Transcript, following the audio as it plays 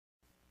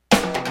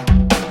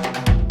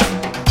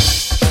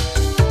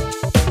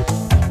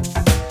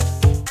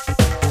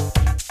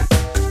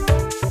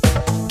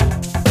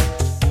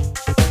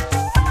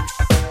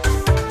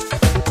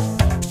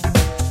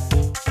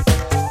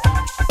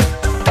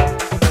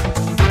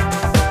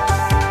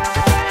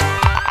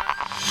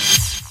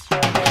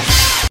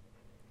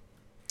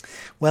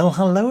Well,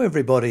 hello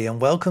everybody, and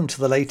welcome to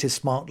the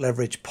latest Smart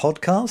Leverage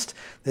podcast,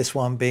 this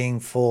one being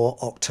for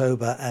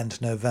October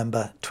and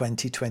November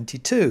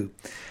 2022.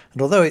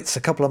 And although it's a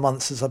couple of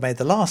months since I made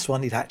the last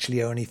one, it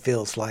actually only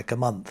feels like a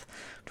month,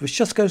 which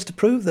just goes to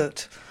prove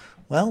that,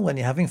 well, when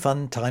you're having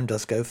fun, time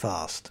does go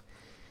fast.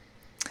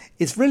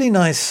 It's really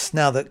nice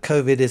now that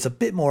COVID is a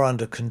bit more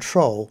under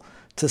control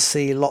to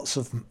see lots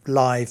of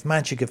live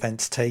magic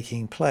events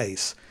taking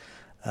place.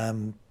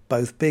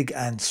 Both big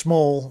and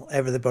small,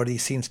 everybody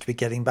seems to be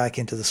getting back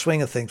into the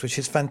swing of things, which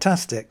is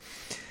fantastic.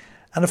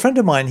 And a friend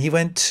of mine, he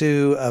went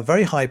to a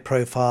very high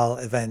profile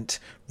event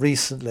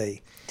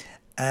recently.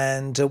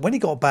 And when he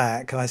got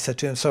back, I said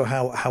to him, so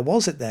how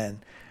was it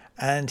then?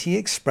 And he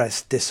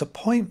expressed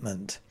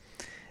disappointment.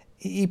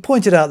 He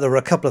pointed out there were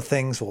a couple of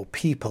things, or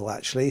people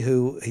actually,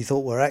 who he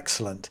thought were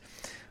excellent.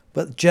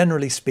 But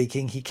generally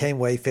speaking, he came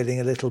away feeling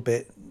a little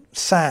bit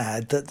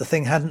sad that the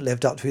thing hadn't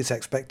lived up to his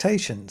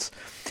expectations.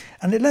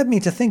 And it led me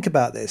to think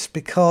about this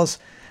because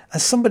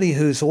as somebody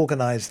who's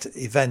organised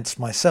events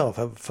myself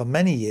for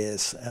many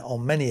years,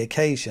 on many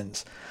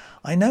occasions,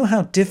 I know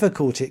how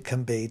difficult it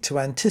can be to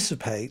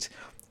anticipate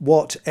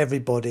what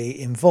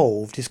everybody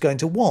involved is going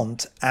to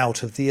want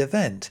out of the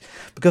event.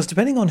 Because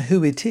depending on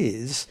who it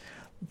is,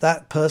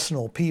 that person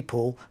or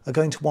people are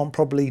going to want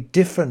probably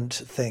different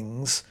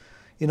things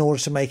in order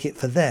to make it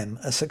for them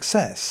a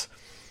success.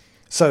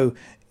 So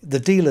the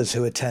dealers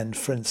who attend,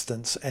 for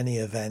instance, any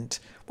event,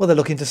 well, they're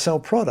looking to sell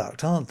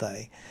product, aren't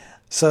they?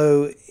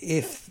 So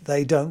if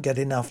they don't get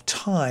enough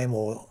time,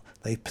 or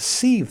they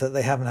perceive that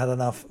they haven't had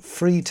enough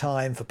free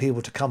time for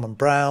people to come and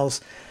browse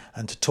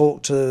and to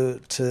talk to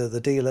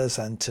the dealers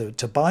and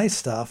to buy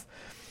stuff,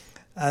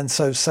 and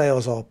so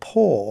sales are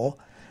poor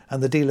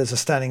and the dealers are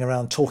standing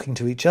around talking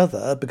to each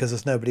other because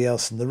there's nobody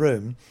else in the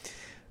room,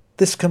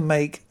 this can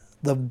make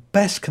the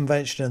best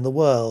convention in the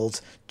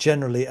world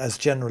generally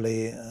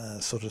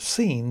sort of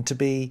seen to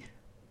be,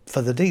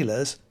 for the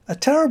dealers, a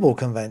terrible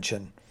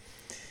convention,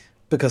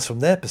 because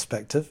from their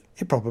perspective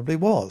it probably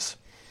was.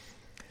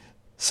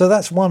 So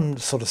that's one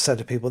sort of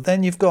set of people.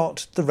 Then you've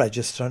got the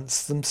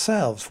registrants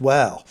themselves.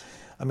 Well,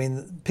 I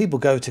mean, people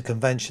go to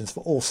conventions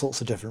for all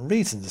sorts of different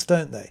reasons,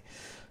 don't they?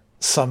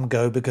 Some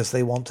go because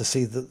they want to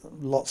see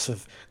lots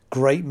of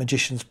great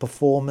magicians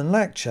perform and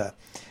lecture.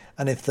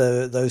 And if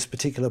those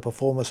particular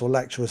performers or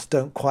lecturers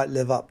don't quite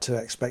live up to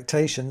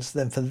expectations,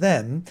 then for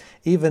them,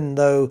 even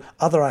though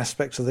other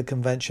aspects of the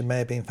convention may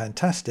have been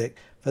fantastic,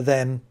 for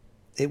them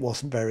it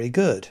wasn't very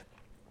good.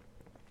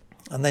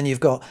 And then you've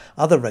got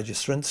other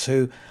registrants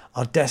who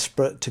are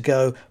desperate to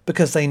go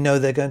because they know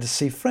they're going to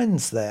see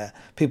friends there,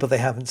 people they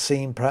haven't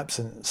seen perhaps,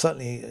 and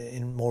certainly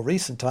in more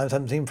recent times,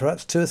 haven't seen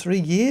perhaps 2 or 3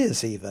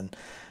 years even,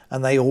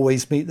 and they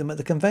always meet them at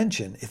the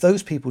convention. If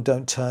those people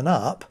don't turn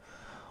up,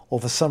 or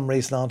for some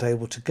reason aren't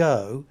able to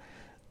go,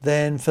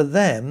 then for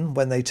them,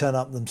 when they turn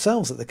up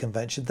themselves at the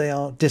convention, they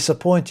are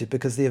disappointed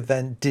because the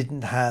event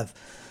didn't have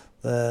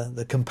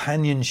the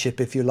companionship,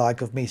 if you like,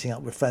 of meeting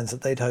up with friends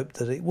that they'd hoped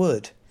that it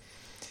would.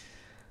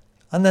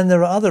 And then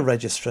there are other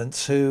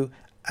registrants who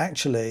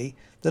actually,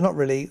 they're not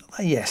really,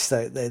 yes,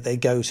 they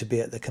go to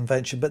be at the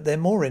convention, but they're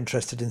more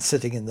interested in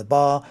sitting in the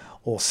bar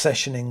or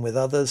sessioning with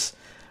others.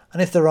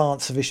 And if there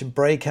aren't sufficient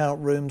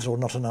breakout rooms or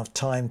not enough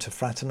time to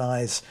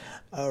fraternise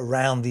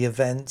around the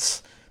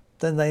events,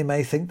 then they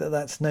may think that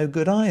that's no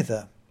good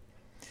either.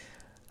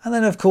 And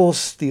then, of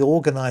course, the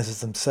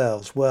organisers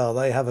themselves, well,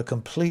 they have a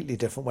completely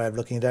different way of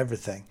looking at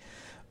everything,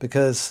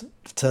 because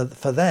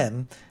for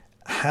them,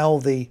 how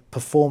the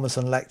performers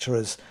and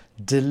lecturers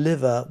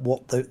deliver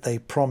what they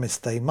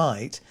promised they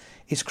might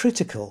is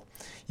critical.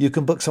 You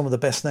can book some of the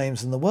best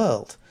names in the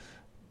world,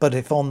 but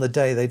if on the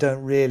day they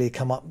don't really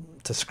come up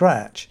to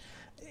scratch,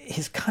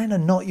 it's kind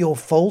of not your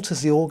fault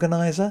as the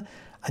organiser,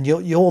 and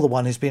you're the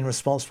one who's been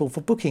responsible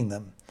for booking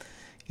them.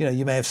 You know,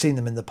 you may have seen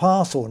them in the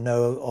past or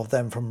know of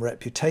them from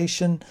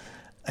reputation,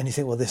 and you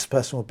think, well, this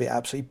person would be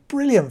absolutely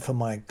brilliant for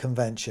my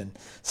convention.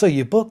 So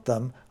you book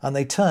them and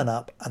they turn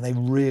up and they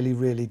really,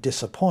 really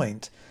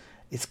disappoint.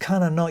 It's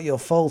kind of not your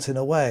fault in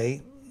a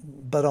way,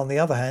 but on the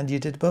other hand, you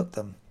did book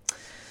them.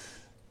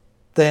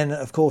 Then,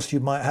 of course, you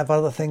might have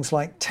other things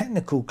like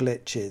technical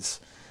glitches,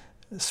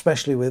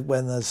 especially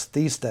when there's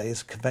these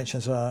days,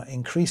 conventions are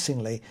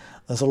increasingly,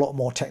 there's a lot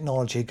more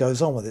technology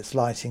goes on with its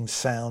lighting,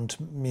 sound,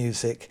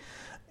 music,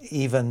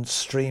 even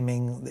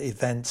streaming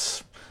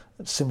events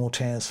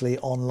simultaneously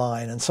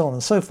online and so on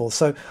and so forth.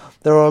 So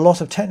there are a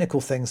lot of technical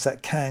things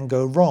that can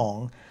go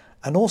wrong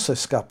and also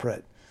scupper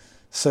it.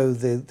 So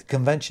the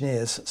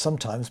conventioneers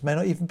sometimes may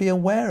not even be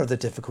aware of the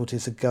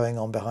difficulties that are going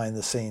on behind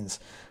the scenes.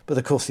 But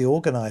of course the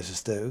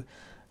organisers do.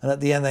 And at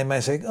the end they may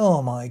say,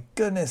 oh my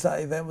goodness,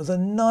 that event was a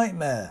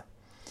nightmare.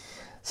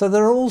 So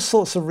there are all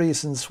sorts of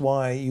reasons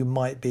why you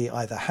might be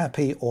either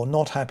happy or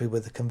not happy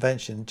with the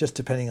convention, just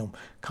depending on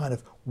kind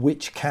of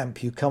which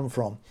camp you come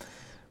from.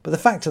 But the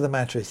fact of the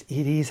matter is,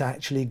 it is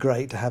actually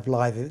great to have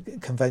live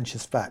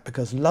conventions back,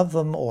 because love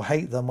them or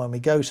hate them when we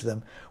go to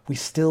them, we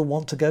still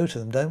want to go to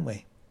them, don't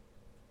we?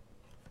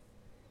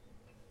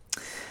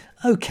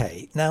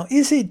 Okay, now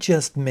is it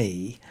just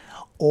me,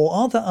 Or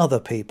are there other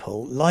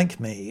people like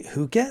me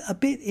who get a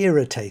bit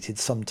irritated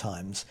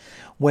sometimes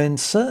when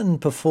certain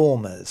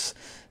performers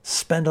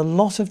spend a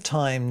lot of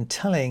time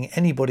telling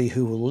anybody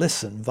who will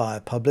listen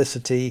via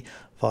publicity,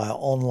 via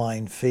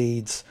online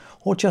feeds,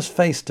 or just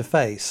face to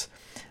face,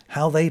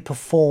 how they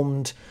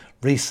performed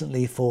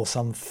recently for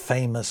some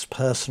famous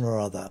person or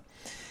other?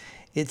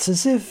 It's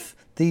as if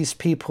these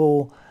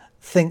people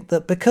think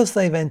that because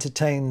they've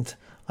entertained,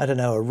 I don't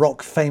know,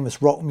 a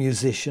famous rock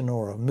musician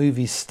or a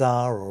movie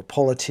star or a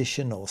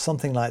politician or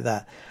something like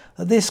that,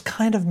 that this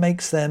kind of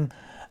makes them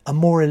a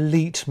more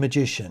elite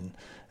magician,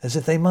 as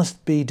if they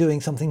must be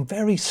doing something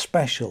very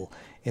special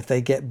if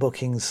they get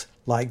bookings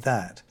like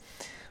that.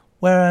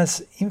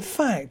 Whereas, in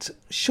fact,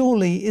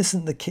 surely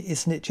isn't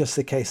it just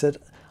the case that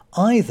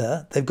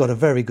either they've got a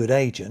very good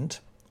agent,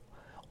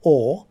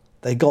 or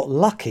they got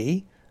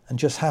lucky and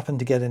just happened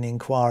to get an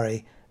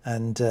inquiry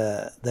and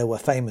there were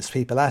famous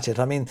people at it.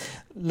 I mean,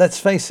 let's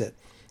face it,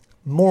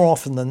 more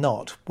often than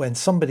not, when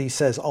somebody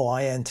says, oh,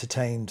 I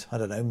entertained, I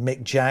don't know,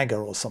 Mick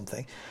Jagger or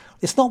something,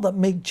 it's not that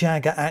Mick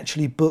Jagger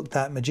actually booked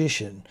that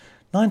magician.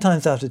 9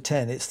 times out of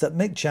 10, it's that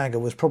Mick Jagger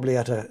was probably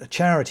at a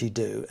charity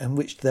do in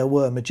which there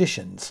were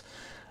magicians,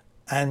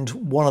 and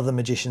one of the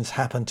magicians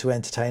happened to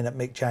entertain at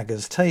Mick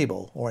Jagger's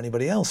table, or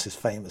anybody else is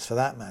famous for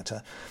that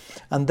matter,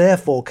 and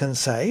therefore can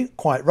say,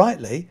 quite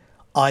rightly,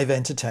 I've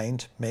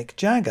entertained Mick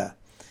Jagger.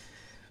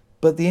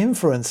 But the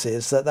inference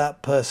is that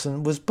that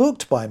person was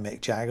booked by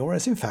Mick Jagger,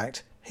 whereas in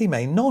fact he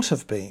may not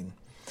have been.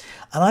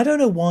 And I don't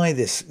know why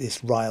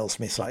this riles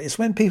me slightly. It's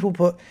when people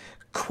put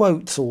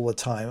quotes all the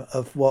time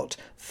of what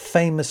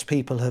famous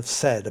people have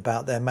said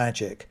about their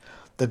magic.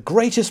 The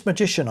greatest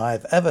magician I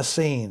have ever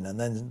seen, and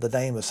then the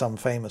name of some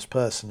famous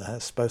person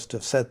is supposed to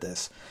have said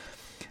this.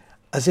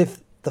 As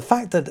if the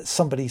fact that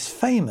somebody's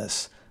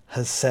famous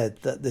has said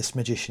that this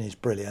magician is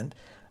brilliant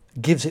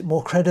gives it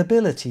more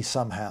credibility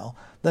somehow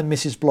than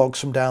Mrs. Bloggs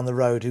from down the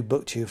road who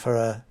booked you for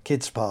a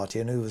kids' party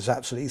and who was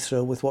absolutely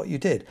thrilled with what you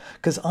did.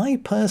 Because I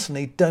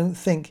personally don't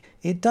think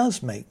it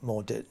does make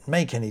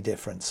any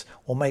difference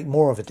or make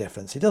more of a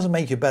difference. It doesn't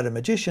make you a better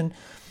magician,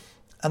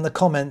 and the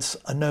comments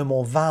are no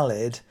more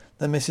valid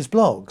than Mrs.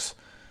 Bloggs.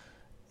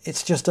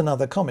 It's just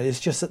another comment. It's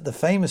just that the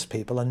famous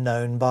people are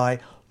known by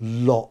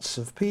lots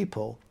of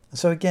people. And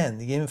so again,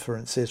 the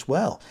inference is,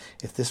 well,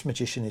 if this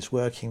magician is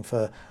working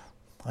for,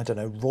 I don't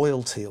know,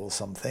 royalty or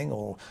something,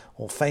 or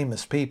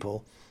famous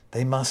people,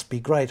 they must be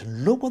great.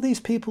 And look what these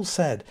people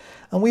said.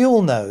 And we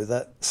all know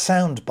that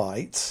sound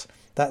bites,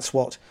 that's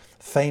what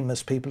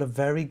famous people are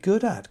very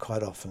good at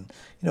quite often.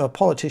 You know,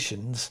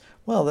 politicians,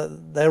 well,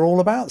 they're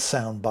all about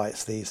sound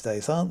bites these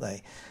days, aren't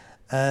they?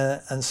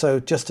 And so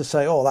just to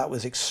say, oh, that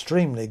was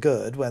extremely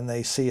good, when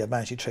they see a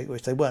magic trick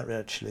which they weren't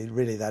actually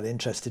really that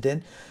interested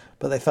in,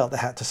 but they felt they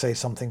had to say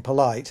something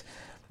polite.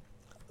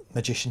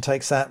 Magician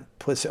takes that,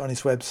 puts it on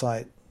his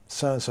website,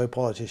 so-and-so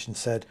politician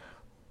said,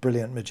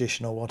 brilliant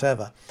magician or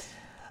whatever.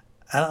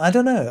 And I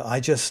don't know,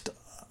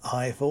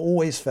 I've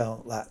always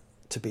felt that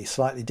to be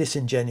slightly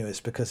disingenuous,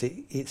 because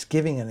it's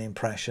giving an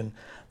impression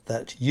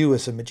that you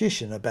as a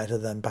magician are better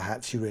than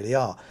perhaps you really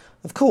are.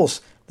 Of course,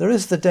 there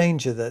is the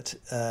danger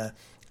that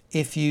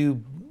if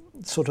you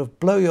sort of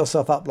blow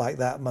yourself up like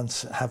that and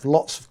have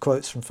lots of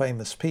quotes from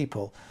famous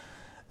people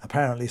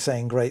apparently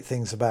saying great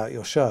things about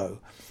your show,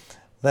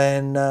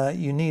 then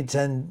you need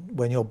then,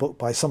 when you're booked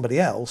by somebody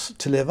else,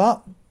 to live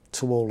up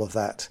to all of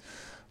that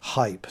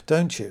hype,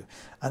 don't you?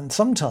 And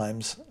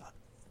sometimes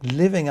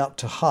living up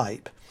to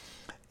hype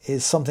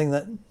is something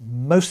that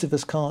most of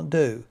us can't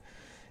do.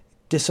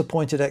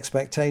 Disappointed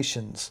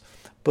expectations.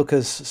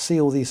 Bookers see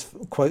all these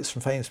quotes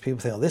from famous people,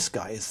 think, oh, this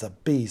guy is the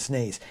bee's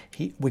knees.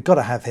 We've got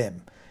to have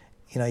him.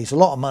 You know, he's a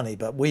lot of money,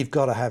 but we've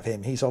got to have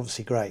him. He's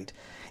obviously great.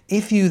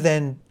 If you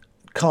then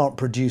can't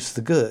produce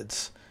the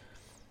goods,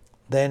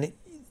 then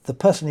the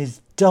person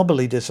is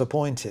doubly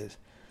disappointed,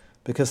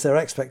 because their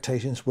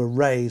expectations were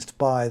raised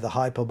by the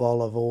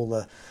hyperbole of all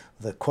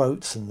the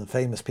quotes and the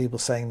famous people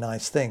saying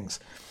nice things.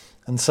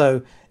 And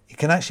so it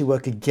can actually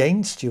work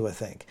against you, I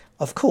think.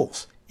 Of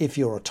course, if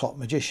you're a top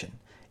magician,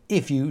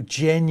 if you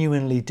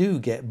genuinely do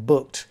get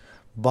booked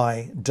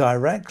by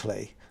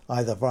directly,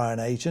 either via an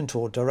agent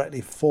or directly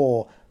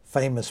for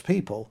famous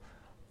people,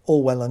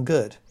 all well and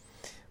good.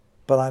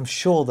 But I'm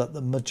sure that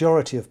the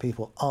majority of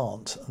people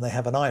aren't, and they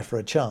have an eye for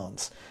a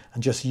chance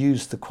and just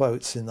use the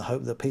quotes in the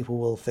hope that people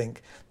will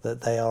think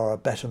that they are a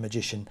better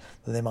magician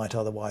than they might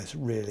otherwise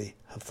really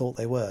have thought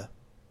they were.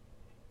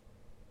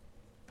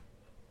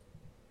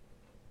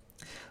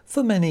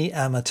 For many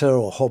amateur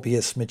or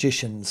hobbyist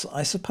magicians,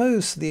 I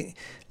suppose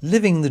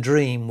living the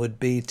dream would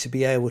be to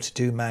be able to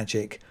do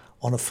magic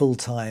on a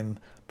full-time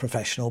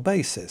professional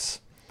basis.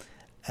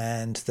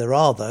 And there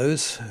are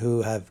those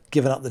who have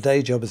given up the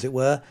day job, as it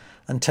were,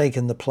 and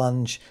taken the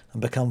plunge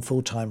and become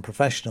full-time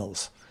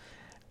professionals.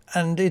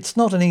 And it's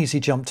not an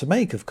easy jump to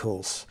make, of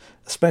course,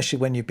 especially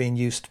when you've been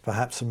used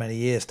perhaps for many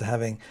years to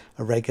having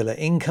a regular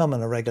income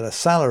and a regular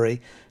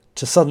salary,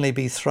 to suddenly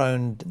be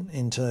thrown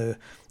into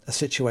a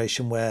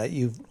situation where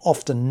you've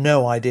often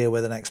no idea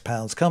where the next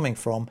pound's coming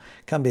from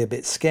can be a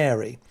bit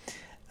scary.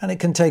 And it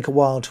can take a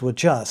while to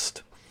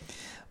adjust.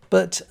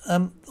 But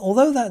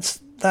although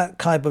that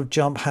kind of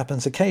jump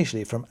happens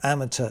occasionally from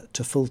amateur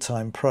to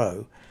full-time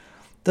pro,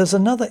 there's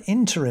another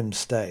interim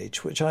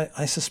stage, which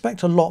I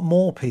suspect a lot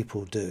more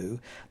people do.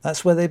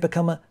 That's where they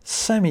become a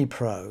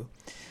semi-pro.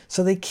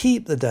 So they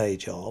keep the day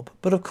job,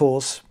 but of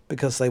course,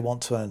 because they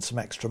want to earn some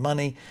extra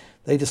money,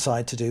 they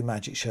decide to do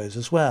magic shows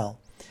as well.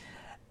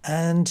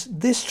 And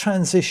this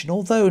transition,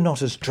 although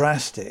not as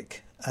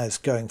drastic as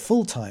going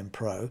full-time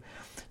pro,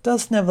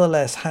 does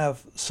nevertheless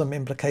have some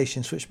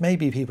implications which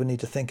maybe people need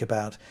to think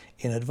about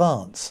in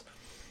advance.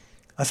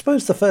 I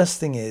suppose the first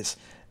thing is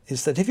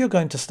that if you're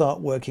going to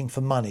start working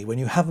for money when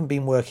you haven't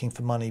been working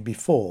for money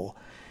before,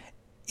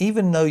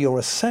 even though you're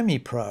a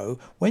semi-pro,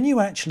 when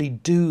you actually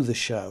do the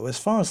show, as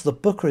far as the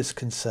booker is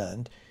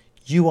concerned,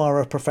 you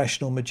are a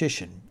professional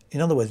magician. In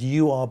other words,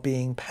 you are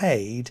being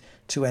paid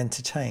to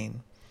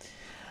entertain.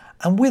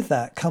 And with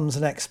that comes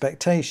an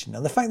expectation.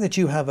 And the fact that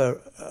you have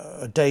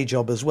a day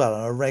job as well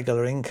and a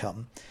regular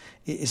income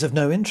is of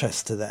no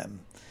interest to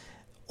them.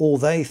 All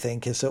they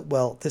think is that,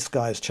 well, this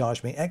guy has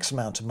charged me X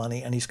amount of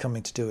money and he's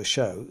coming to do a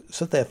show.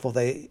 So therefore,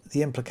 the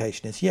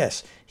implication is,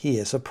 yes, he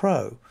is a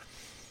pro.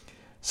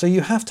 So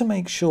you have to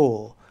make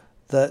sure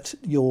that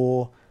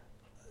your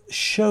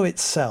show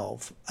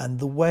itself and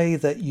the way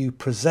that you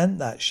present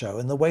that show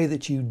and the way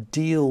that you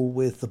deal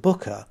with the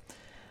booker,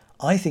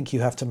 I think you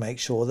have to make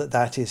sure that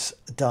that is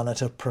done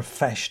at a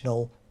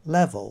professional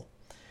level.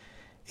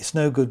 It's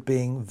no good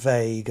being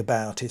vague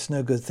about it. It's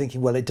no good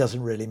thinking, well, it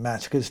doesn't really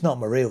matter because it's not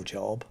my real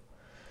job,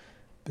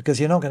 because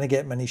you're not going to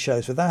get many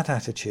shows with that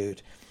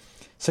attitude.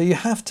 So you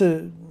have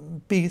to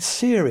be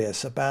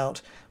serious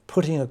about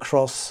putting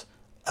across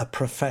a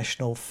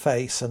professional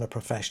face and a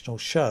professional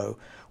show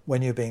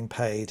when you're being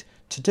paid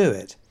to do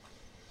it.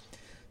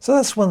 So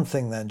that's one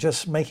thing then,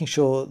 just making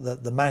sure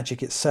that the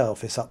magic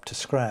itself is up to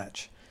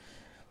scratch.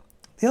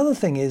 The other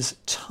thing is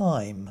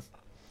time.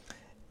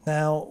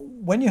 Now,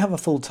 when you have a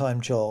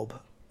full-time job,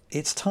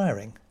 it's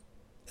tiring,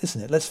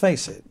 isn't it? Let's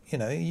face it. You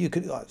know, you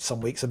could,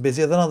 some weeks are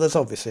busier than others,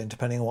 obviously, and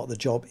depending on what the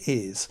job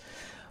is.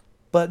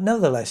 But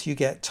nevertheless, you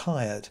get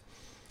tired.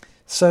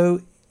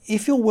 So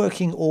if you're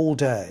working all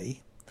day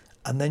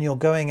and then you're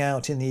going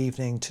out in the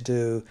evening to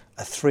do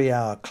a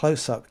 3-hour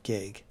close-up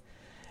gig,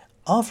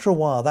 after a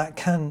while that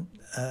can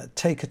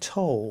take a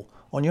toll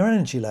on your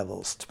energy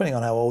levels, depending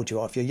on how old you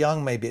are. If you're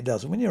young, maybe it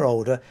doesn't. When you're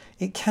older,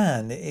 it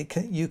can.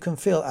 You can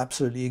feel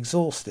absolutely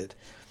exhausted.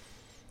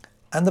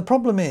 And the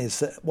problem is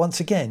that, once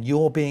again,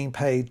 you're being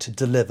paid to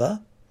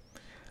deliver,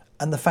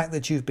 and the fact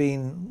that you've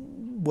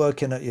been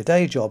working at your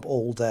day job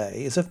all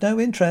day is of no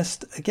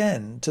interest,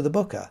 again, to the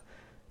booker.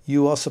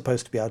 You are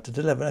supposed to be able to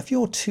deliver. And if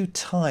you're too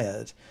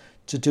tired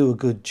to do a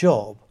good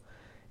job,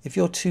 if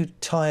you're too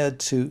tired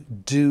to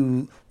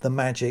do the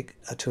magic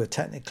to a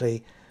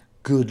technically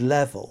good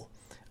level,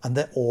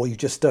 or you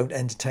just don't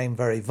entertain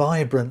very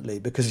vibrantly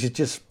because you're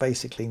just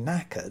basically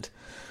knackered,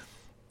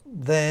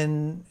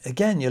 then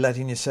again you're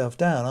letting yourself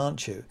down,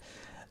 aren't you?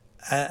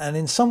 And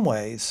in some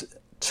ways,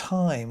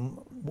 time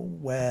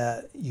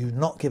where you're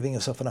not giving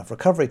yourself enough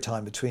recovery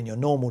time between your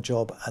normal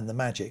job and the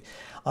magic,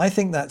 I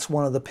think that's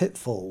one of the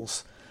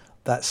pitfalls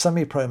that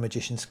semi-pro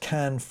magicians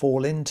can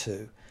fall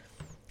into,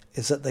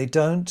 is that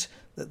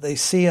they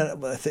see,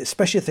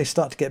 especially if they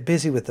start to get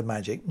busy with the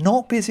magic,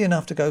 not busy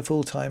enough to go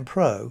full-time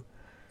pro,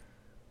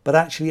 but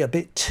actually a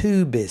bit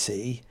too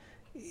busy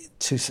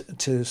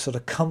to sort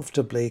of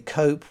comfortably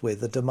cope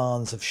with the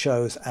demands of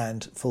shows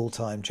and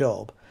full-time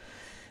job.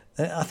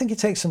 I think it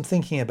takes some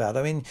thinking about.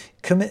 I mean,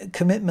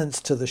 commitments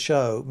to the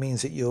show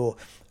means that you're,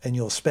 in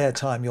your spare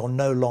time, you're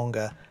no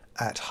longer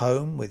at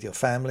home with your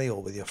family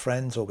or with your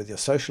friends or with your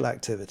social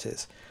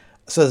activities.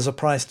 So there's a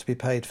price to be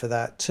paid for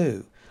that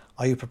too.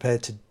 Are you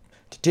prepared to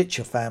ditch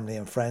your family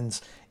and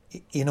friends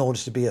in order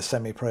to be a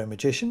semi-pro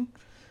magician?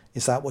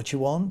 Is that what you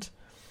want?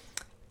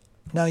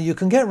 Now, you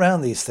can get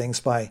around these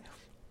things by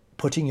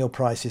putting your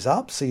prices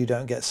up so you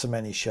don't get so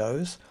many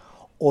shows,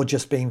 or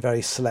just being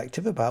very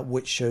selective about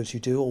which shows you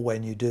do or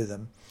when you do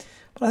them.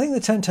 But I think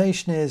the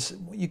temptation is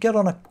you get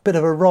on a bit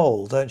of a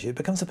roll, don't you? It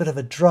becomes a bit of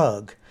a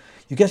drug.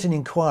 You get an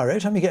inquiry.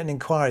 Every time you get an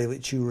inquiry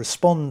which you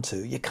respond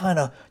to, you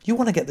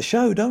want to get the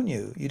show, don't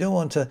you? You don't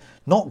want to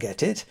not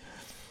get it.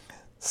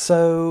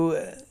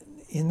 So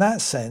in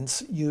that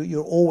sense,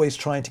 you're always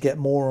trying to get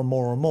more and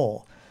more and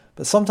more.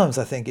 But sometimes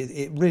I think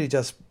it really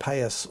does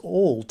pay us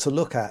all to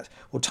look at,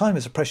 well, time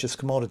is a precious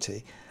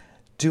commodity.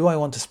 Do I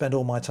want to spend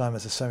all my time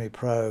as a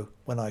semi-pro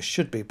when I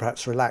should be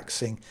perhaps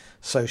relaxing,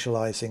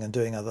 socialising and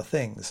doing other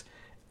things,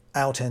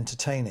 out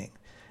entertaining?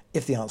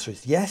 If the answer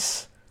is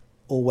yes,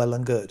 all well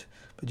and good.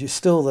 But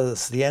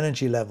there's the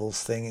energy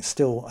levels thing, it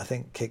still, I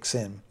think, kicks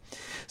in.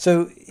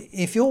 So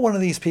if you're one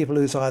of these people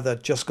who's either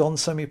just gone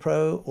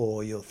semi-pro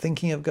or you're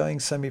thinking of going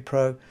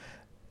semi-pro,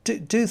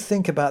 do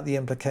think about the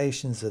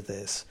implications of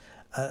this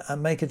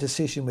and make a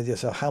decision with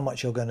yourself how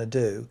much you're going to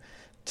do,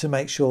 to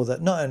make sure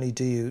that not only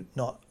do you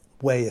not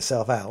wear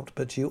yourself out,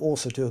 but you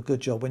also do a good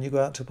job when you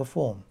go out to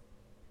perform.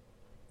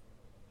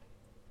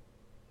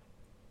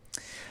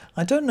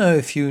 I don't know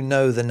if you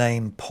know the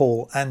name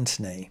Paul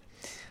Anthony,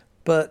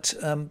 but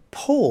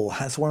Paul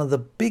has one of the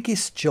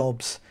biggest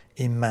jobs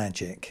in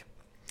magic.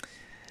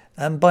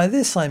 And by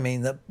this I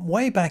mean that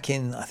way back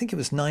in, I think it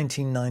was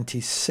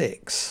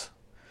 1996,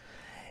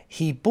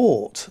 he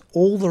bought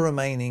all the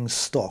remaining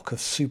stock of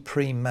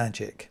Supreme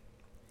Magic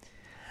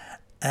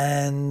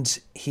and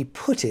he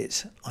put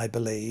it, I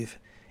believe,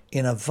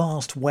 in a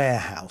vast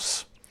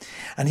warehouse.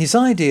 And his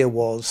idea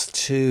was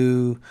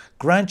to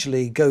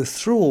gradually go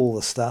through all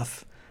the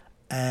stuff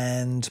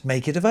and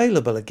make it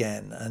available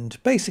again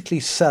and basically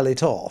sell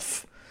it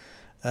off.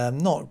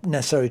 Not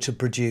necessarily to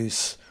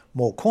produce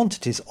more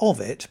quantities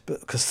of it,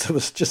 because there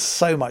was just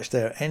so much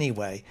there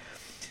anyway.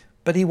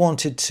 But he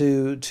wanted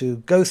to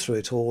go through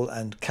it all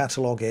and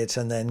catalogue it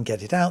and then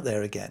get it out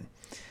there again.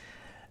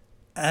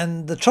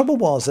 And the trouble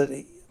was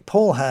that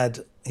Paul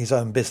had his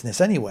own business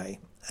anyway,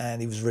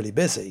 and he was really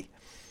busy.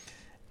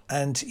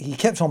 And he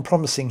kept on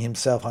promising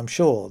himself, I'm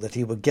sure, that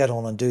he would get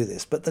on and do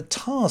this. But the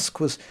task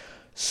was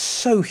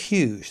so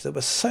huge. There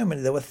were so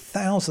many. There were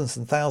thousands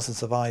and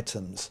thousands of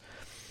items.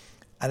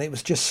 And it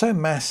was just so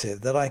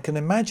massive that I can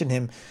imagine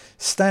him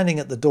standing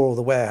at the door of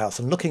the warehouse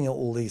and looking at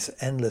all these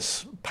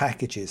endless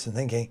packages and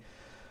thinking,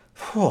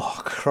 oh,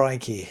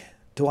 crikey,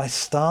 do I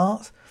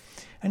start?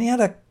 And he had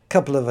a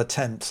couple of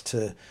attempts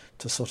to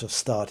sort of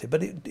start it.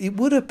 But it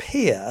would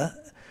appear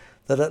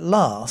that at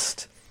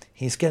last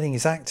he's getting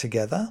his act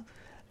together.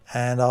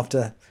 And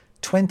after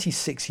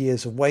 26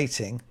 years of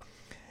waiting,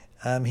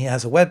 he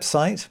has a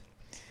website,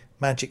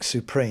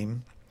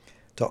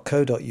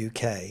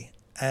 magicsupreme.co.uk,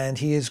 and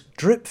he is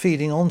drip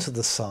feeding onto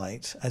the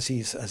site as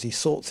he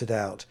sorts it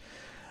out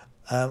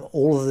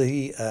all of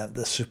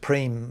the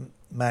Supreme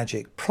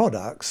Magic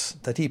products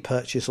that he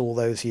purchased all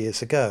those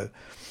years ago.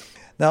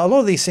 Now, a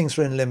lot of these things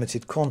are in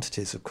limited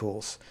quantities, of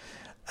course,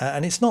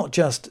 and it's not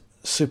just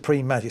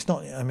Supreme Magic. It's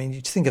not. I mean, you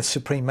think of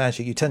Supreme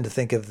Magic, you tend to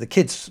think of the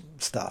kids'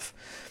 stuff.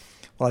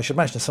 Well, I should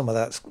imagine some of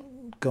that's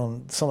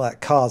gone. Some of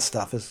that card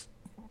stuff is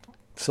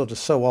sort of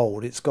so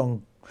old it's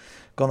gone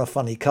a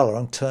funny colour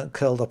and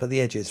curled up at the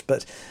edges,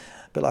 but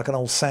like an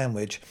old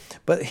sandwich.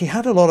 But he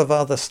had a lot of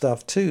other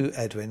stuff too,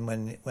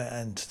 Edwin,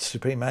 and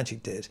Supreme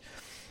Magic did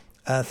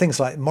things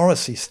like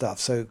Morrissey stuff.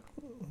 So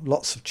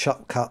lots of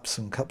chuck cups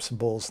and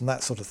balls and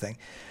that sort of thing.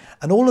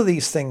 And all of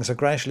these things are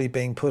gradually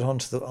being put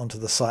onto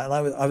the site. And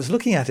I was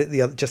looking at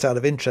it just out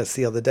of interest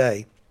the other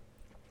day,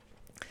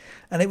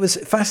 and it was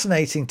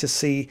fascinating to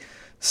see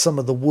some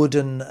of the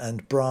wooden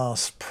and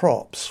brass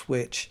props,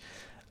 which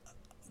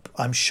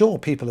I'm sure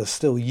people are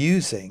still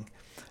using,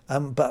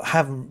 but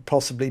haven't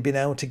possibly been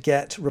able to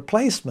get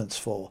replacements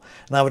for.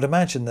 And I would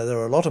imagine that there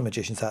are a lot of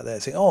magicians out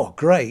there saying, "Oh,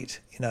 great!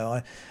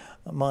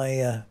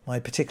 My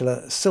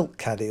particular silk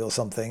caddy or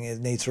something it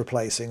needs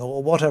replacing,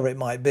 or whatever it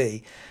might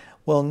be."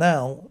 Well,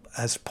 now,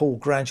 as Paul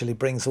gradually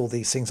brings all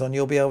these things on,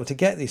 you'll be able to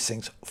get these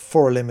things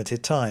for a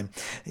limited time.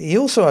 He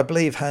also, I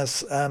believe,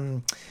 has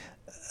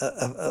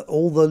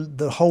all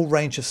the whole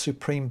range of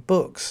Supreme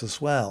books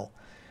as well.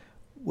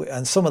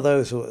 And some of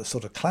those were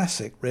sort of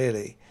classic,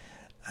 really.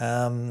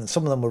 Some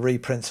of them were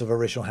reprints of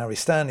original Harry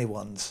Stanley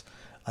ones,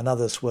 and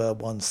others were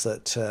ones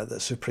that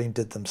Supreme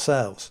did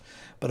themselves.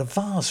 But a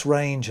vast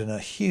range and a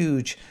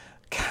huge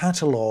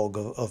catalogue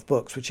of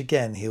books, which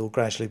again he'll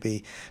gradually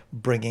be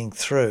bringing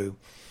through.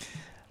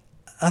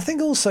 I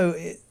think also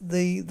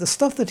the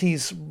stuff that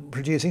he's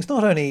producing is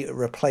not only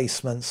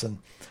replacements, and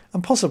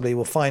possibly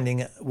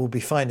we'll be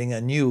finding a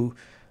new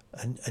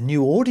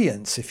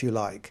audience, if you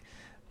like,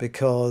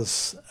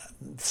 because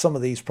some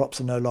of these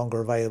props are no longer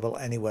available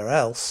anywhere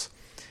else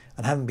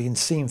and haven't been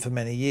seen for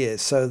many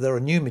years. So there are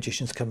new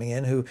magicians coming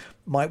in who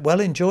might well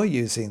enjoy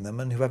using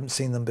them and who haven't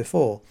seen them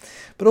before.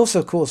 But also,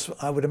 of course,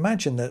 I would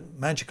imagine that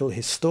magical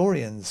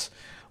historians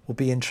will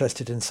be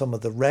interested in some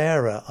of the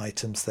rarer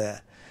items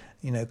there.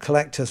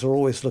 Collectors are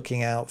always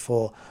looking out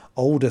for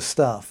older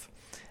stuff.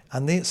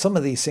 And some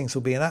of these things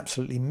will be in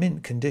absolutely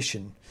mint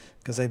condition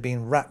because they've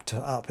been wrapped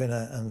up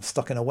and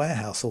stuck in a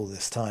warehouse all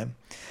this time.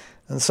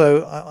 And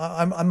so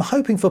I'm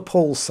hoping for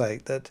Paul's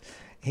sake that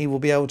he will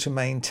be able to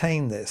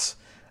maintain this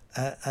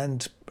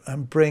and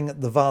bring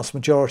the vast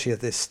majority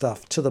of this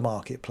stuff to the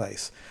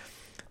marketplace,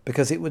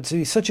 because it would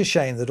be such a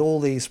shame that all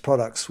these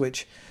products,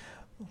 which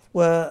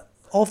were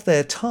of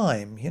their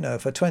time,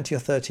 for 20 or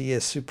 30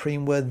 years,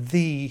 Supreme were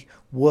the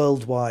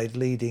worldwide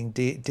leading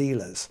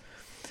dealers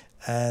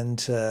and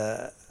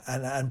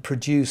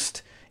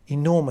produced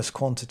enormous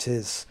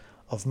quantities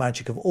of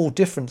magic of all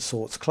different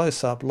sorts,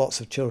 close up,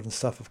 lots of children's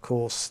stuff, of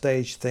course,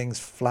 stage things,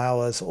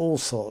 flowers, all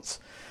sorts.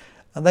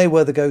 And they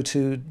were the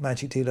go-to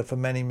magic dealer for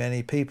many,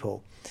 many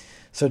people.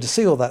 So to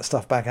see all that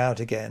stuff back out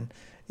again,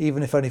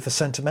 even if only for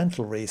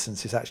sentimental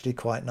reasons, is actually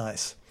quite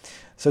nice.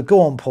 So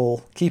go on,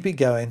 Paul, keep it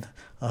going.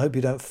 I hope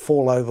you don't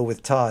fall over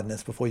with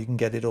tiredness before you can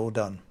get it all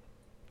done.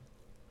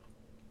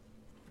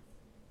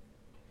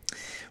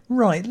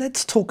 Right,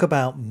 let's talk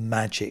about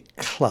magic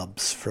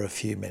clubs for a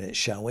few minutes,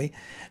 shall we?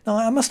 Now,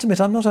 I must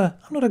admit, I'm not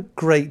a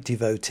great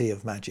devotee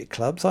of magic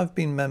clubs. I've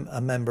been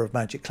a member of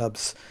magic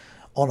clubs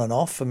on and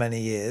off for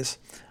many years.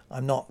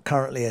 I'm not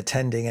currently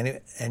attending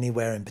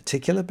anywhere in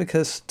particular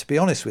because, to be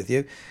honest with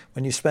you,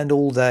 when you spend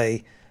all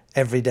day,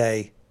 every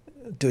day,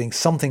 doing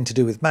something to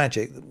do with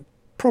magic,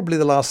 probably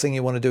the last thing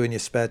you want to do in your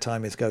spare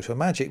time is go to a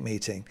magic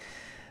meeting.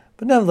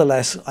 But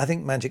nevertheless, I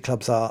think magic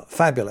clubs are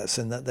fabulous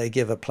in that they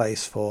give a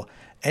place for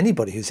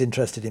anybody who's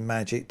interested in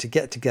magic to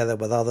get together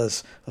with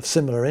others of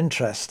similar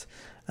interest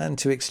and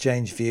to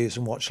exchange views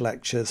and watch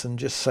lectures and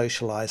just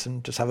socialise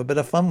and just have a bit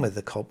of fun with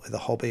the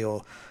hobby,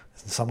 or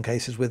in some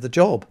cases with the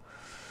job.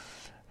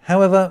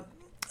 However,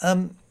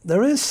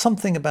 there is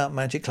something about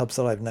magic clubs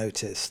that I've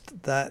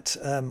noticed that,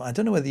 I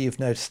don't know whether you've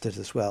noticed it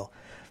as well,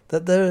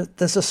 that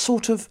there's a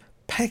sort of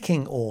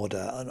pecking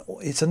order.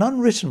 It's an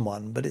unwritten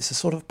one, but it's a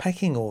sort of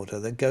pecking order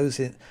that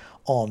goes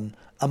on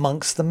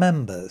amongst the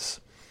members.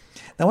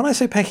 Now, when I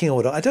say pecking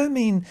order, I don't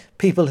mean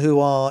people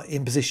who are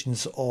in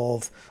positions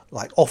of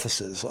like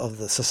officers of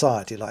the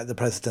society, like the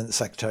president,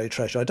 secretary,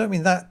 treasurer. I don't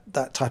mean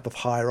that type of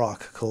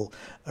hierarchical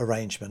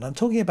arrangement. I'm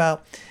talking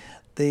about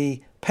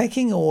the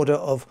pecking order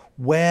of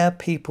where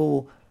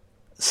people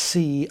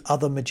see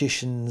other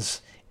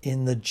magicians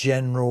in the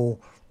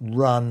general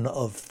run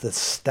of the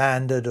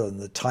standard or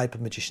the type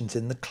of magicians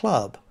in the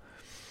club.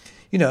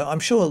 You know, I'm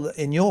sure that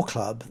in your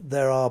club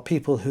there are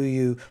people who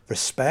you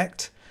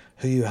respect,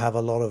 who you have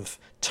a lot of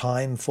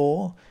time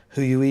for,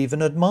 who you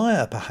even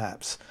admire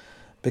perhaps,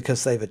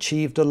 because they've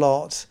achieved a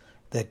lot,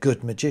 they're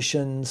good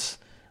magicians,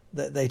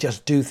 they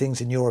just do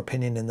things, in your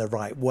opinion, in the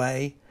right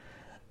way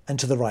and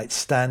to the right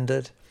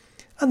standard.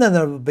 And then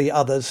there will be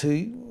others who,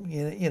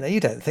 you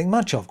don't think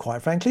much of,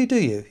 quite frankly, do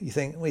you? You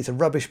think, well, he's a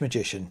rubbish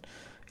magician.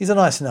 He's a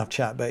nice enough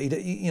chap, but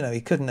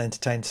he couldn't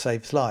entertain to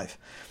save his life.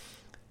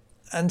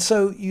 And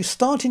so you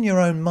start in your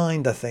own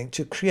mind, I think,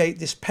 to create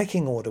this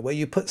pecking order where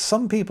you put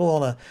some people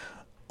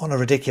on a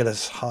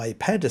ridiculous high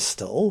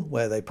pedestal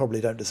where they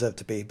probably don't deserve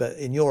to be, but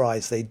in your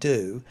eyes they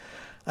do,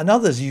 and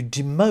others you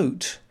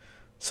demote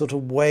sort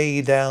of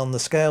way down the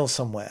scale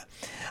somewhere.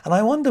 And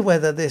I wonder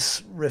whether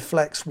this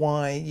reflects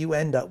why you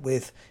end up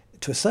with,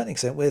 to a certain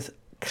extent, with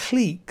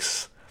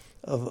cliques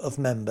of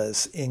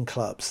members in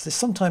clubs. This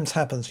sometimes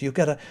happens. You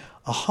get a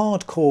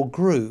hardcore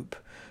group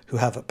who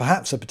have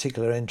perhaps a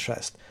particular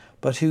interest,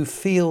 but who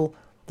feel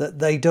that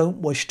they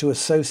don't wish to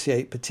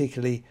associate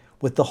particularly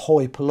with the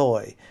hoi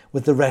polloi,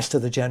 with the rest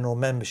of the general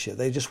membership.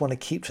 They just want to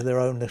keep to their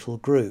own little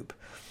group.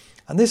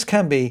 And this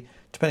can be,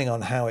 depending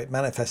on how it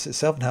manifests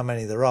itself and how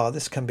many there are,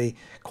 this can be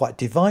quite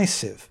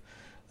divisive,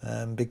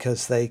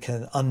 because they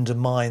can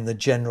undermine the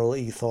general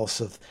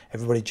ethos of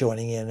everybody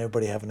joining in,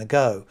 everybody having a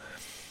go.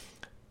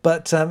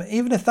 But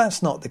even if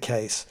that's not the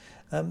case,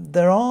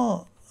 there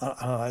are,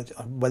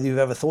 whether you've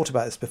ever thought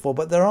about this before,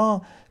 but there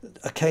are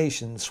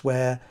occasions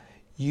where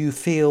you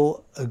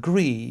feel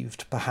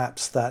aggrieved,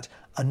 perhaps, that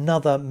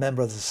another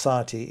member of the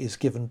society is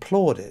given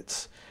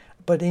plaudits.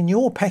 But in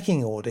your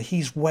pecking order,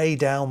 he's way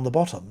down the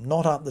bottom,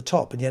 not up the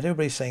top. And yet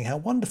everybody's saying how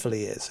wonderful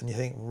he is. And you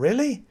think,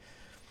 really?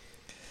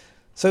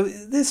 So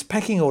this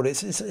pecking order,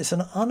 it's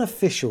an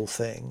unofficial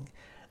thing,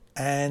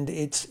 and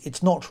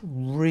it's not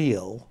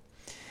real.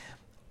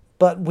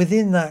 But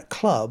within that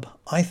club,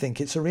 I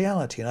think it's a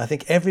reality. And I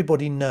think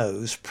everybody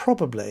knows,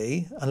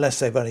 probably, unless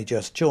they've only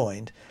just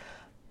joined,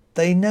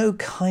 they know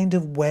kind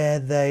of where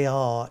they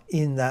are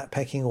in that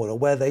pecking order,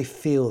 where they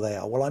feel they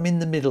are. Well, I'm in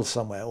the middle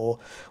somewhere, or,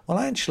 well,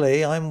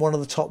 actually, I'm one of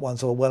the top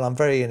ones, or, well, I'm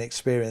very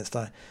inexperienced.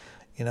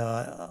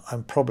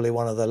 I'm probably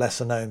one of the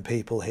lesser known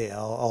people here.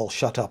 I'll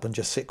shut up and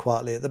just sit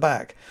quietly at the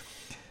back.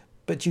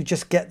 But you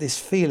just get this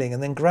feeling,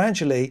 and then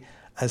gradually,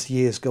 as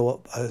years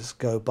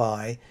go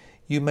by,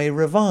 you may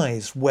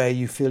revise where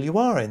you feel you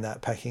are in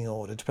that pecking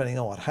order, depending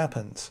on what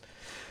happens.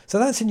 So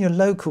that's in your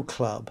local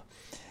club.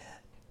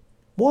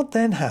 What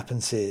then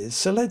happens is,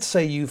 so let's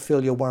say you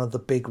feel you're one of the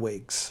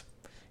bigwigs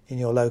in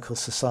your local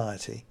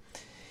society.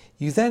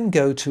 You then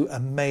go to a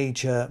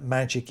major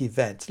magic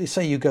event. Let's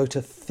say you go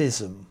to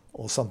FISM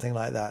or something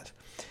like that.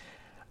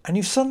 And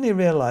you suddenly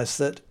realise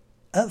that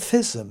at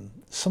FISM,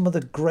 some of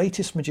the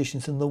greatest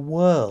magicians in the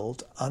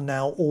world are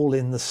now all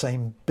in the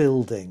same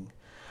building.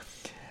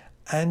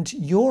 And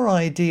your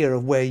idea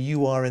of where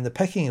you are in the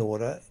pecking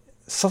order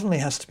suddenly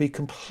has to be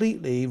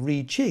completely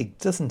rejigged,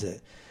 doesn't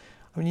it?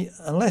 I mean,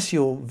 unless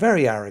you're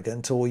very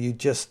arrogant or you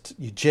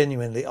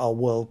genuinely are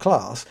world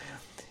class,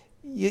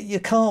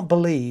 you can't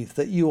believe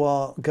that you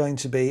are going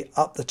to be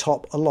up the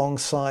top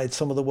alongside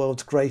some of the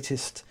world's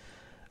greatest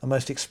and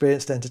most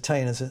experienced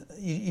entertainers.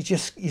 You're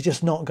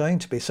just not going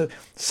to be. So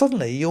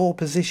suddenly your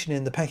position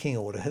in the pecking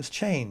order has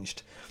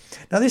changed.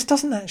 Now, this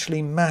doesn't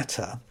actually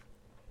matter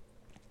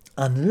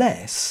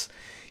unless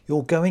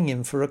you're going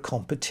in for a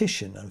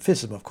competition. And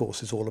FISM, of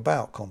course, is all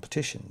about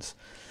competitions.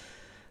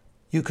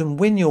 You can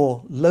win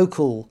your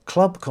local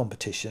club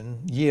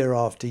competition year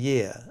after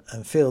year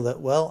and feel that,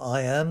 well,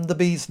 I am the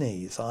bee's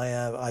knees.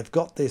 I've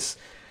got this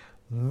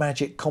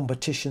magic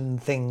competition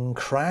thing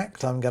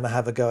cracked. I'm going to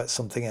have a go at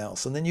something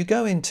else. And then you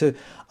go into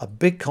a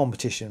big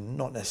competition,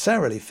 not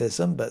necessarily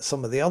FISM, but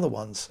some of the other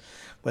ones,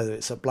 whether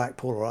it's at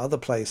Blackpool or other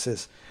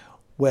places,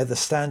 where the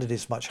standard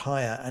is much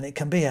higher. And it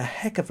can be a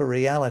heck of a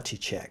reality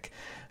check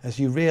as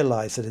you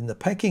realise that in the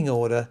pecking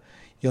order,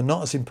 you're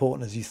not as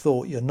important as you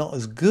thought. You're not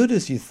as good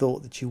as you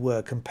thought that you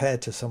were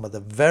compared to some of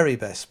the very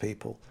best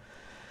people.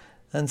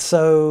 And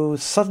so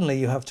suddenly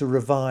you have to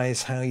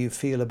revise how you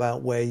feel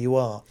about where you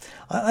are.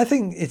 I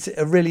think it's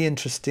a really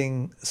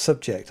interesting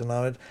subject, and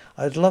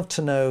I'd love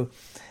to know,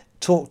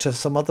 talk to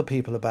some other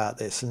people about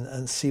this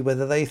and see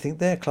whether they think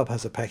their club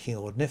has a pecking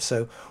order, and if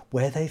so,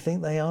 where they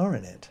think they are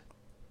in it.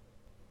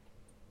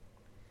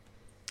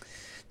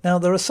 Now,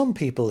 there are some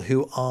people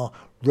who are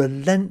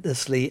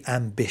relentlessly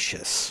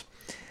ambitious,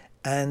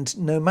 and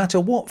no matter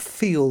what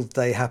field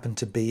they happen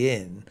to be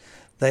in,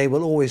 they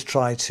will always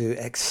try to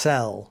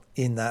excel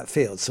in that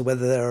field. So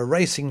whether they're a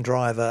racing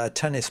driver, a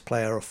tennis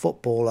player, a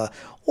footballer,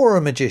 or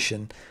a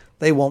magician,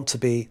 they want to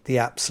be the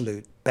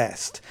absolute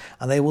best,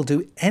 and they will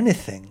do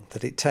anything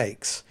that it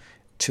takes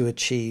to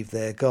achieve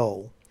their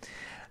goal.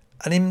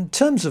 And in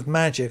terms of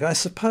magic, I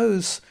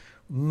suppose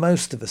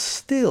most of us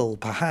still,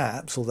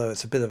 perhaps, although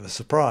it's a bit of a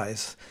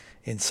surprise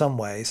in some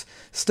ways,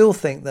 still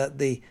think that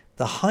the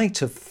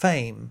height of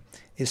fame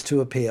is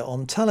to appear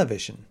on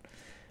television.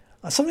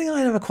 Something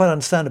I never quite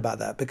understand about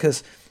that,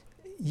 because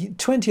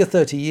 20 or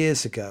 30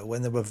 years ago,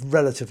 when there were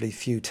relatively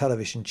few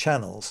television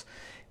channels,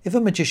 if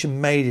a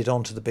magician made it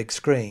onto the big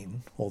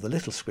screen, or the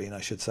little screen I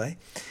should say,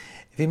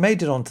 if he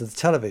made it onto the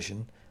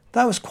television,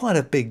 that was quite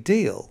a big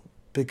deal,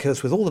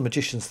 because with all the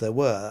magicians there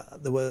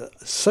were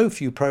so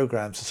few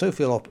programs, so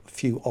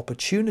few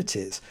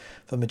opportunities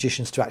for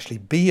magicians to actually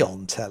be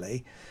on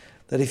telly,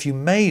 that if you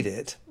made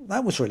it,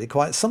 that was really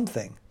quite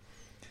something.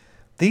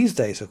 These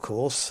days, of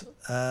course,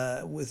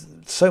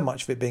 with so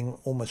much of it being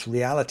almost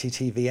reality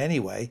TV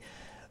anyway,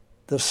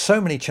 there's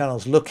so many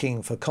channels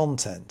looking for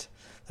content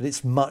that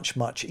it's much,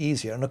 much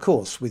easier. And of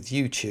course, with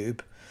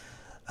YouTube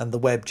and the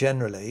web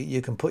generally,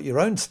 you can put your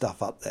own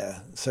stuff up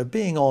there. So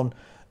being on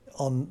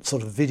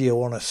sort of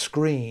video on a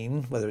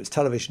screen, whether it's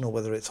television or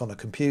whether it's on a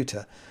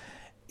computer,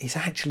 is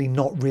actually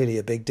not really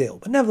a big deal.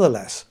 But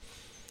nevertheless,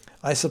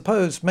 I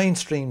suppose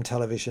mainstream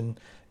television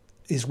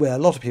is where a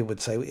lot of people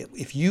would say,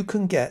 if you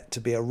can get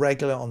to be a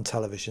regular on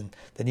television,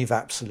 then you've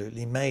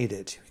absolutely made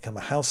it. You become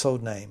a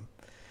household name.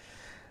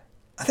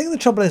 I think the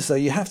trouble is, though,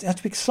 you have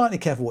to be slightly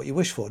careful what you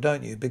wish for,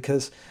 don't you?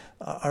 Because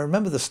I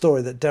remember the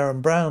story that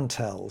Derren Brown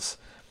tells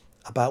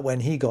about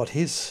when he got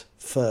his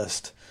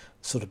first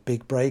sort of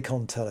big break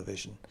on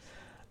television.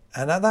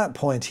 And at that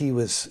point, he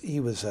was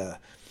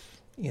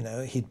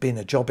he'd been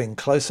a jobbing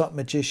close-up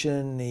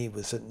magician. He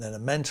was a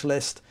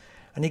mentalist.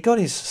 And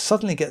he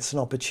suddenly gets an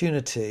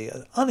opportunity,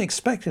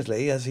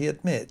 unexpectedly, as he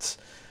admits,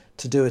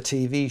 to do a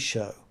TV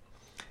show.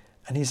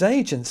 And his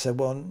agent said,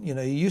 well, you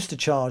used to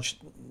charge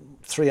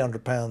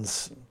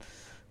 £300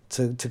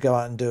 to go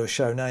out and do a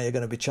show. Now you're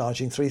going to be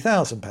charging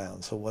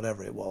 £3,000 or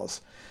whatever it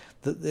was.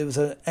 That there was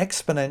an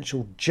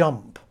exponential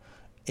jump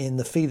in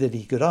the fee that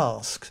he could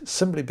ask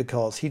simply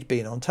because he'd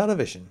been on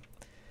television.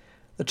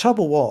 The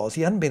trouble was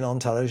he hadn't been on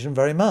television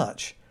very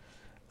much.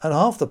 And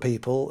half the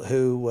people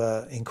who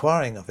were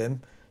inquiring of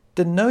him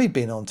didn't know he'd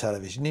been on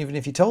television, even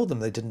if he told them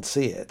they didn't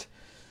see it.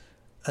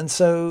 And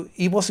so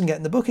he wasn't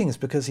getting the bookings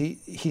because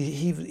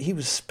he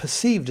was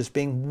perceived as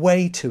being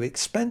way too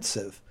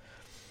expensive.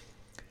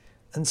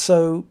 And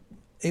so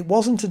it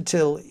wasn't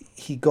until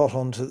he got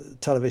onto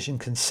television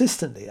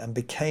consistently and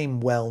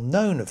became well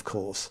known, of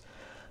course,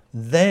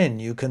 then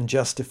you can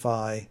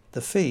justify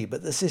the fee.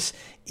 But there's this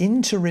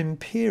interim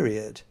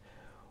period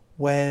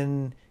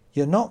when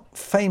you're not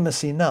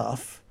famous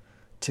enough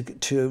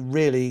to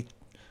really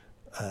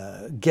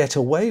get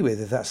away with,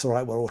 if that's the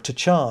right word, or to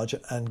charge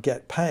and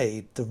get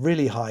paid the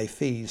really high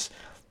fees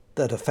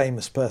that a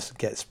famous person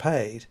gets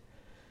paid.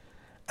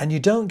 And you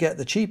don't get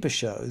the cheaper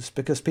shows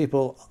because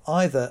people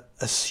either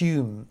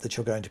assume that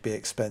you're going to be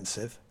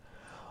expensive,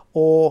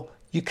 or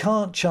you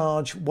can't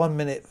charge 1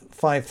 minute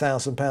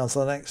 £5,000,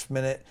 the next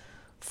minute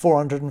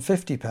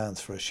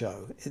 £450 for a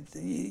show.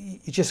 You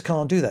just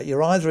can't do that.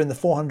 You're either in the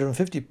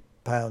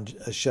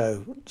 £450 a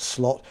show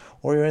slot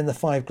or you're in the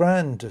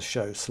 £5,000 a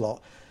show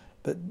slot.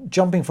 But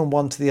jumping from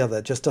one to the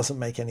other just doesn't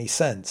make any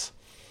sense.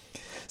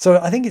 So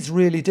I think it's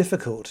really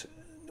difficult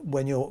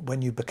when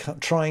you become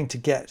trying to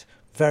get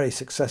very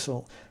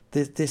successful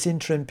this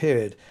interim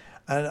period.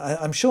 And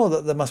I'm sure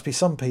that there must be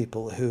some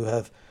people who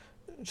have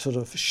sort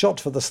of shot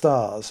for the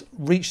stars,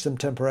 reached them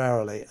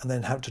temporarily, and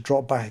then had to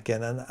drop back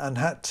again and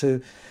had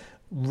to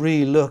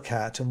re-look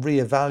at and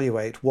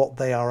re-evaluate what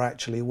they are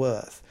actually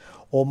worth,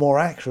 or more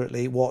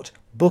accurately, what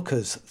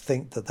bookers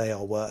think that they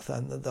are worth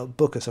and that the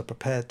bookers are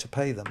prepared to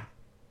pay them.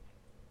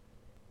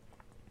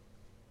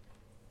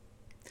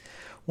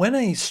 When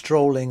a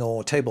strolling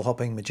or table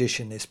hopping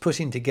magician is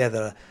putting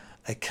together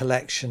a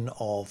collection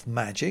of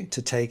magic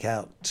to take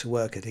out to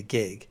work at a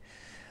gig,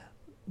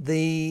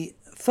 the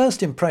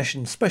first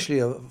impression,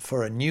 especially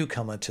for a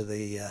newcomer to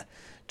the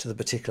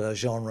particular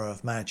genre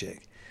of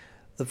magic,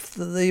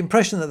 the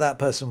impression that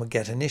person would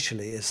get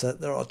initially is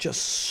that there are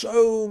just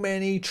so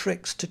many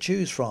tricks to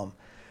choose from.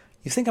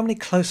 You think how many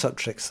close-up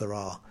tricks there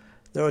are.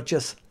 There are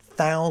just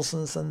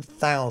thousands and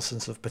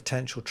thousands of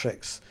potential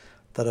tricks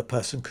that a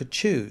person could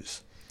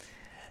choose.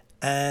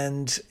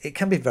 And it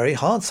can be very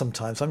hard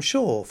sometimes, I'm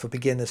sure, for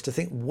beginners to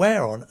think,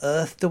 where on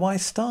earth do I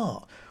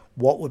start?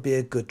 What would be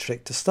a good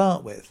trick to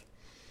start with?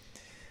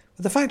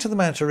 But the fact of the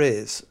matter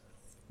is,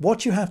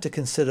 what you have to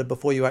consider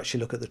before you actually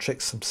look at the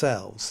tricks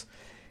themselves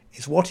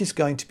is what is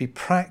going to be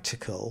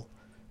practical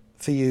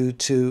for you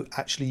to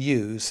actually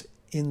use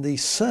in the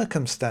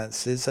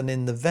circumstances and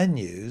in the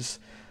venues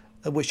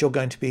at which you're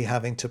going to be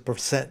having to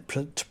present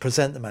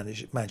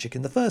the magic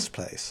in the first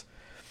place.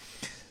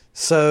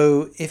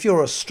 So if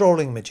you're a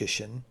strolling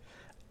magician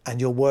and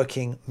you're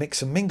working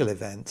mix and mingle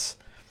events,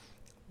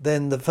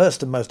 then the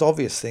first and most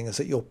obvious thing is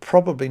that you're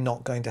probably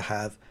not going to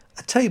have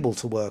a table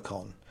to work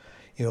on.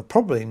 You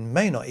probably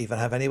may not even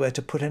have anywhere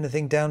to put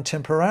anything down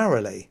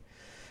temporarily,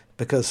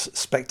 because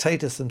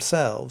spectators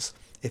themselves,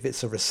 if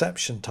it's a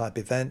reception type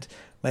event,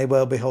 may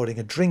well be holding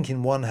a drink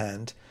in one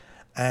hand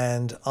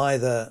and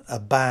either a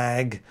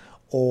bag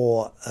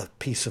or a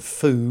piece of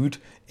food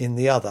in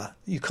the other.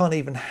 You can't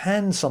even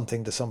hand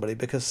something to somebody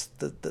because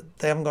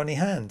they haven't got any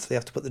hands. They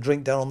have to put the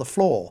drink down on the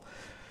floor.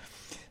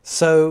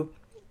 So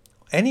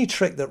any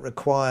trick that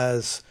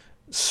requires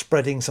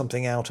spreading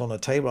something out on a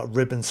table, like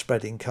ribbon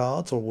spreading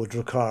cards, or would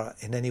require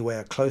in any way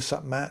a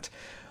close-up mat,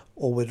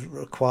 or would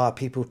require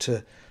people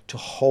to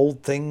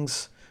hold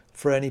things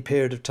for any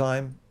period of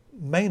time,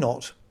 may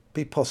not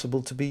be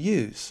possible to be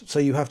used. So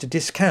you have to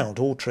discount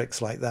all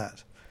tricks like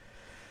that.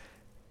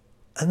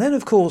 And then,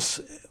 of course,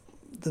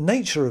 the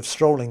nature of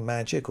strolling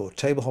magic or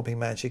table hopping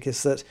magic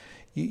is that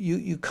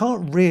you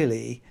can't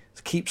really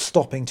keep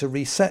stopping to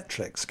reset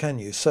tricks, can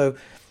you? So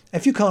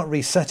if you can't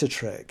reset a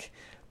trick,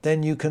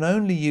 then you can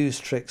only use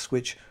tricks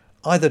which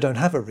either don't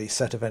have a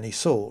reset of any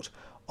sort,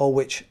 or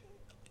which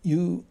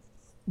you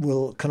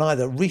can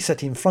either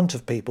reset in front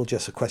of people,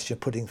 just a question of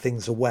putting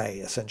things away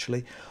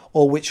essentially,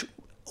 or which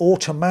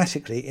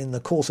automatically in the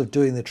course of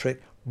doing the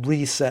trick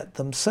reset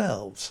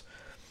themselves.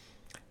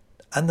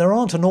 And there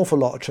aren't an awful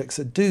lot of tricks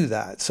that do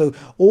that. So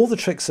all the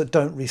tricks that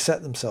don't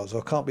reset themselves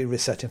or can't be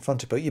reset in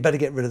front of people, you better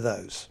get rid of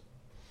those.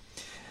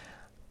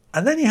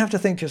 And then you have to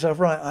think to yourself,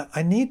 right,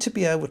 I need to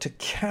be able to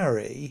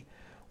carry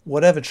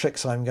whatever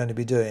tricks I'm going to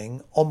be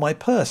doing on my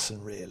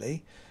person,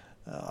 really.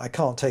 I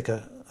can't take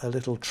a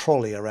little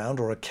trolley around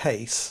or a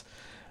case.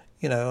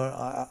 You know,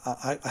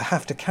 I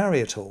have to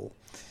carry it all.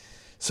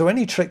 So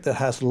any trick that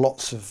has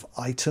lots of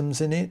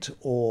items in it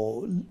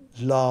or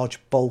large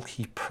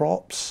bulky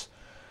props,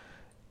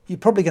 you're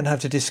probably going to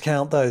have to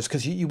discount those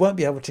because you won't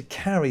be able to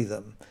carry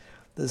them.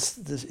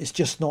 It's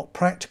just not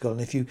practical.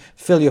 And if you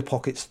fill your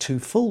pockets too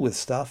full with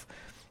stuff,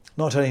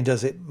 not only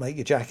does it make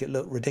your jacket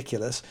look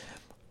ridiculous,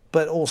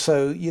 but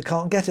also you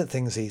can't get at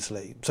things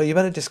easily. So you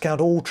better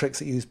discount all tricks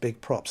that use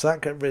big props.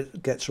 That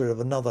gets rid of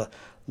another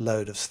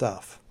load of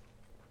stuff.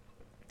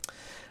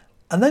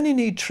 And then you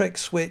need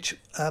tricks which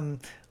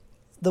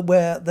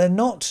where they're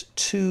not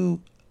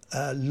too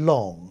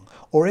long,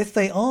 or if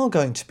they are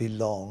going to be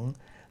long,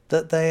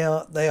 that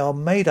they are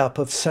made up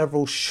of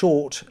several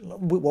short,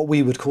 what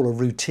we would call a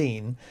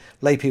routine.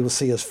 Lay people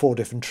see as 4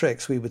 different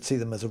tricks. We would see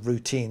them as a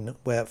routine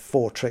where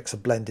 4 tricks are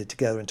blended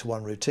together into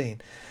one routine.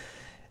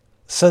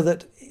 So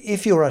that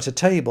if you're at a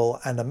table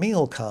and a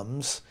meal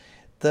comes,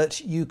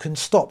 that you can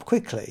stop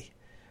quickly.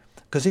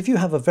 Because if you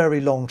have a very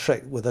long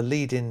trick with a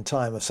lead-in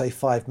time of, say,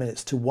 5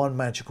 minutes to one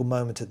magical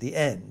moment at the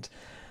end,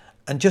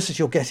 and just as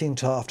you're getting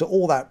to, after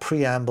all that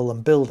preamble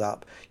and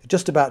build-up, you're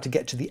just about to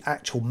get to the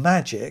actual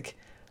magic,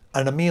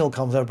 and a meal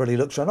comes, everybody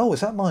looks around, oh,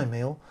 is that my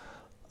meal?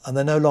 And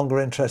they're no longer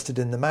interested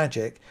in the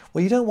magic.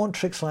 Well, you don't want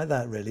tricks like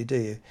that, really, do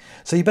you?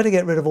 So you better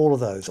get rid of all of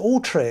those. All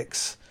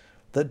tricks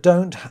that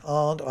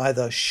aren't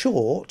either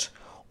short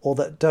or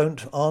that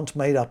aren't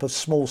made up of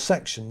small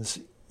sections,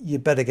 you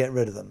better get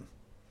rid of them.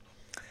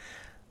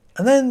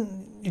 And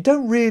then you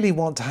don't really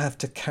want to have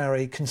to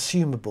carry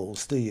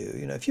consumables, do you?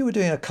 You know, if you were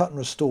doing a cut and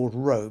restored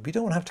rope, you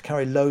don't want to have to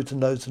carry loads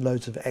and loads and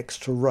loads of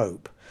extra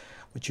rope,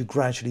 which you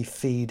gradually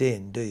feed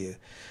in, do you?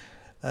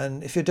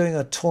 And if you're doing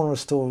a torn and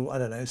restore, I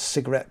don't know,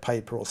 cigarette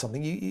paper or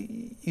something,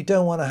 you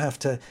don't want to have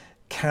to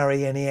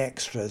carry any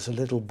extras, a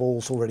little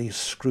ball's already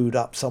screwed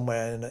up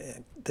somewhere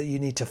and that you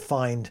need to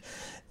find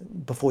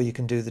before you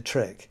can do the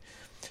trick.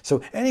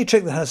 So any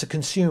trick that has a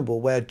consumable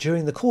where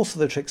during the course of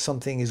the trick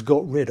something is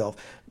got rid of,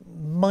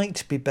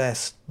 might be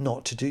best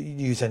not to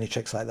use any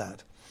tricks like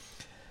that.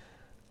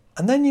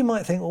 And then you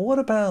might think, well, what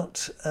about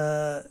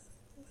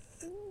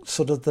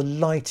sort of the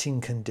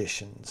lighting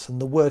conditions and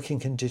the working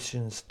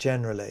conditions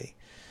generally?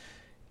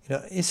 You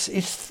know,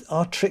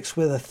 are tricks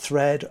with a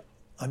thread?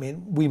 I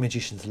mean, we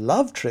magicians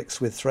love tricks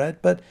with thread,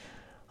 but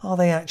are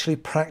they actually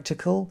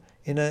practical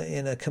in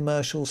a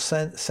commercial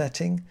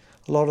setting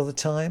a lot of the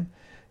time?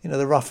 You know,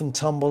 the rough and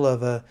tumble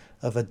of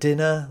a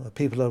dinner where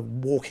people are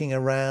walking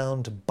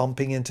around,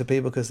 bumping into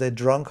people because they're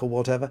drunk or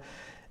whatever.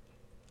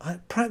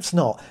 Perhaps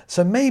not.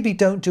 So maybe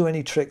don't do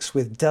any tricks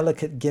with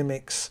delicate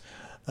gimmicks,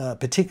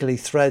 particularly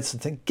threads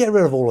and things. Get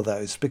rid of all of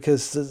those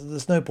because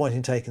there's no point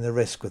in taking the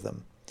risk with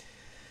them.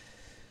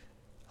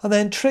 And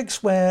then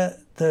tricks where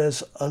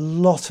there's a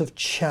lot of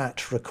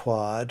chat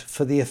required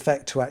for the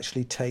effect to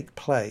actually take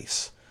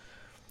place.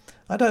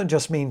 I don't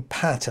just mean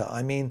patter,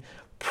 I mean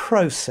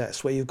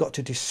process, where you've got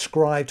to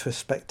describe to a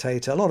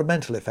spectator. A lot of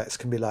mental effects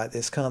can be like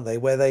this, can't they?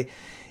 Where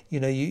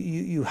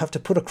you have to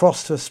put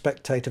across to a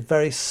spectator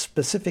very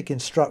specific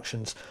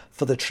instructions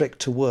for the trick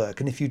to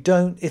work. And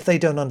if they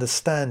don't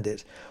understand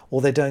it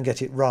or they don't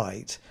get it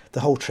right,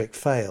 the whole trick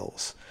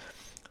fails.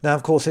 Now,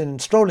 of course, in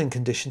strolling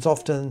conditions,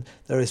 often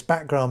there is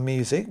background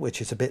music,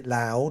 which is a bit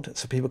loud,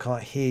 so people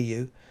can't hear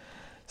you.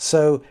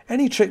 So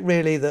any trick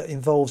really that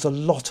involves a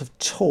lot of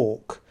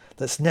talk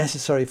that's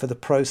necessary for the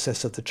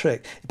process of the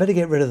trick, you better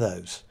get rid of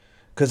those,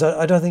 because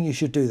I don't think you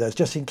should do those,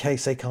 just in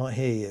case they can't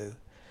hear you.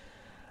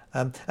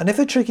 And if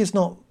a trick is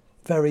not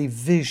very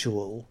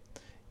visual,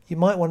 you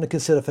might want to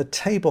consider for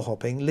table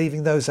hopping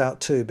leaving those out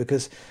too,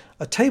 because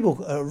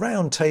a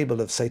round table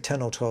of say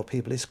 10 or 12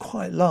 people is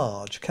quite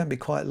large, can be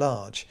quite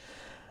large.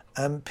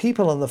 And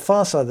people on the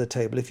far side of the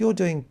table, if you're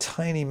doing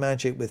tiny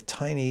magic with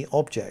tiny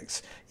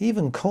objects,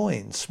 even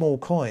coins, small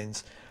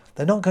coins,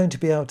 they're not going to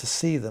be able to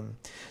see them.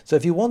 So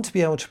if you want to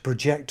be able to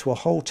project to a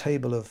whole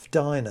table of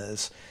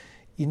diners,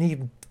 you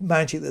need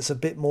magic that's a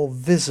bit more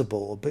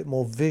visible, a bit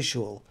more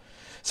visual.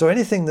 So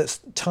anything that's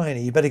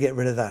tiny, you better get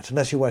rid of that.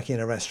 Unless you're working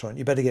in a restaurant,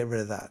 you better get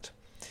rid of that.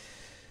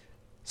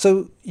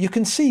 So you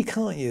can see,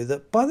 can't you,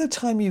 that by the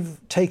time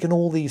you've taken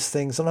all these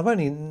things, and I've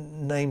only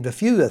named a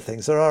few of the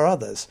things, there are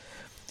others,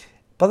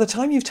 by the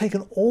time you've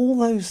taken all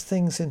those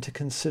things into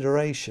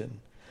consideration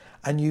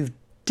and you've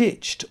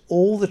ditched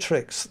all the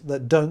tricks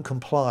that don't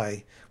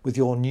comply with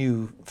your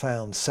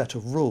newfound set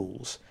of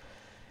rules,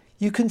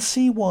 you can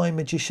see why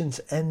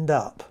magicians end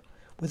up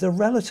with a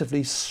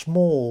relatively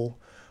small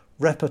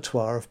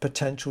repertoire of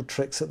potential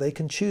tricks that they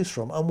can choose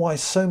from, and why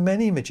so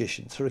many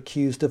magicians are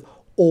accused of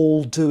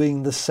all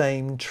doing the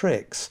same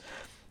tricks.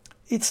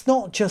 It's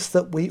not just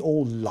that we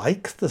all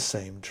like the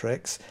same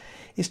tricks,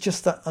 it's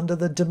just that under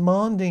the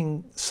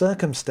demanding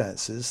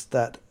circumstances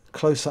that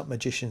close-up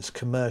magicians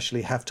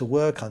commercially have to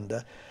work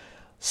under,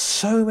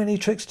 so many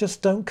tricks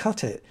just don't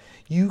cut it.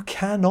 You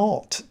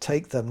cannot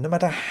take them, no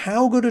matter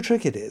how good a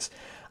trick it is,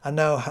 and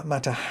no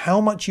matter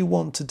how much you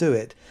want to do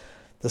it,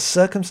 the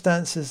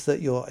circumstances that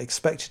you're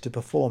expected to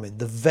perform in,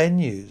 the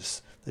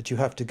venues that you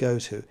have to go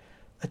to,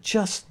 are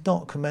just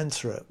not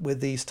commensurate with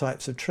these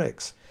types of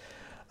tricks.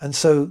 And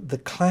so the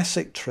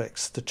classic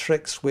tricks, the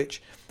tricks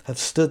which have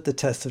stood the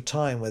test of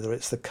time, whether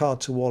it's the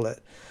card to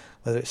wallet,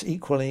 whether it's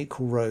equal and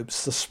equal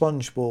ropes, the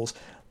sponge balls,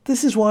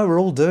 this is why we're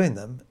all doing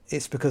them.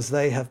 It's because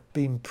they have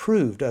been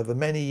proved over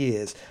many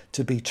years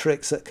to be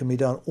tricks that can be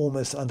done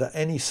almost under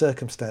any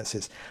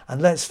circumstances. And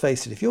let's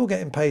face it, if you're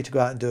getting paid to go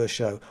out and do a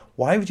show,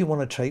 why would you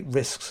want to take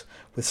risks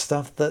with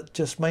stuff that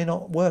just may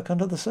not work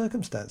under the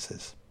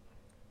circumstances?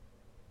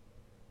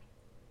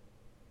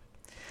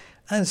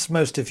 As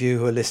most of you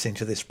who are listening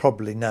to this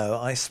probably know,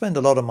 I spend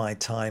a lot of my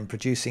time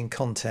producing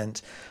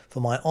content for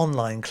my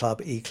online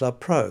club, eClub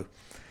Pro.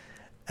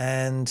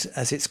 And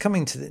as it's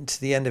coming to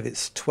the end of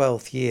its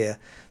 12th year,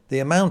 the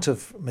amount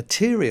of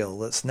material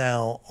that's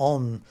now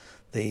on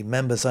the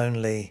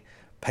members-only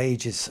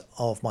pages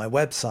of my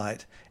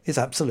website is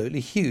absolutely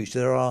huge.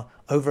 There are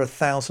over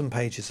 1,000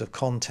 pages of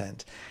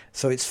content.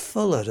 So it's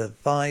full of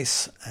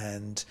advice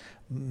and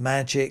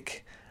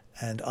magic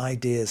and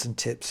ideas and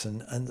tips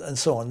and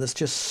so on. There's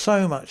just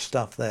so much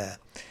stuff there.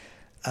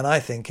 And I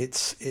think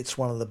it's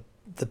one of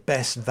the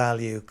best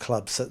value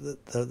clubs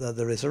that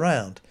there is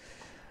around.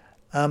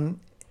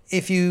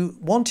 If you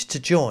wanted to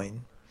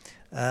join,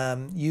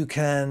 you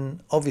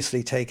can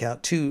obviously take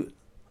out two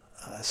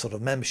sort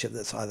of membership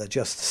that's either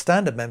just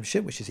standard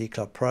membership, which is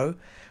eClub Pro,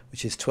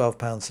 which is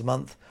 £12 a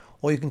month,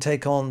 or you can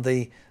take on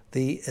the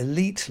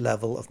elite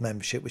level of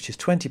membership, which is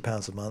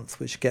 £20 a month,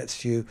 which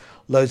gets you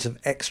loads of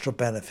extra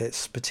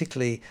benefits,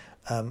 particularly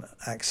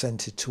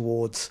accented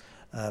towards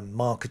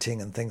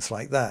marketing and things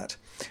like that,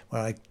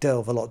 where I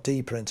delve a lot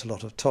deeper into a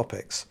lot of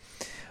topics.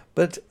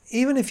 But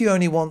even if you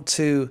only want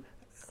to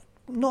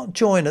not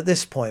join at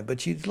this point,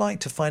 but you'd like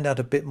to find out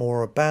a bit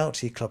more about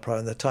eClub Pro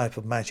and the type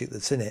of magic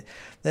that's in it,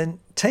 then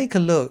take a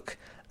look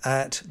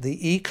at the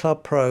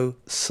eClub Pro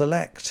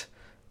Select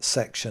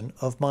section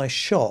of my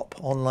shop,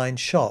 online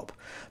shop,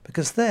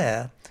 because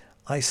there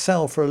I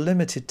sell for a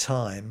limited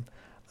time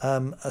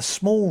a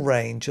small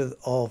range of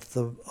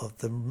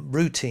the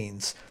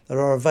routines that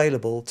are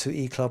available to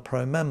eClub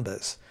Pro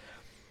members.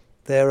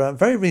 They're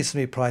very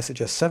reasonably priced at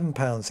just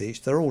 £7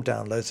 each. They're all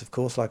downloads, of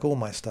course, like all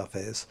my stuff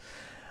is.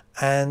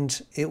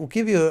 And it will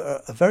give you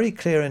a very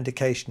clear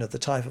indication of the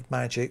type of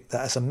magic that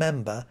as a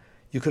member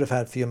you could have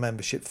had for your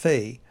membership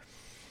fee.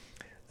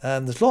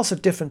 There's lots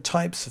of different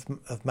types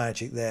of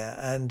magic there,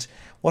 and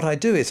what I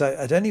do is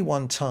at any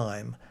one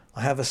time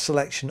I have a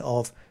selection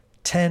of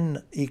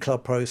 10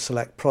 eClub Pro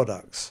Select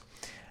products,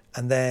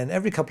 and then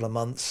every couple of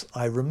months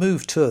I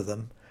remove 2 of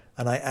them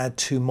and I add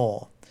 2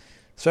 more.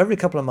 So every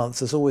couple of months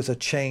there's always a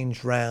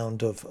change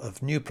round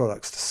of new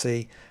products to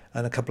see,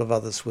 and a couple of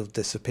others will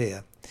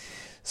disappear.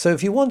 So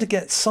if you want to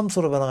get some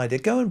sort of an idea,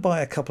 go and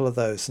buy a couple of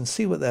those and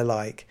see what they're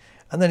like,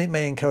 and then it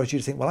may encourage you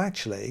to think, well,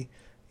 actually,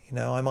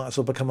 I might as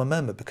well become a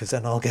member, because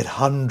then I'll get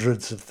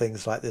hundreds of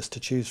things like this to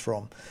choose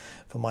from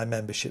for my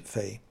membership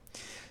fee.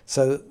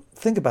 So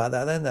think about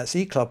that then. That's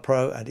eClub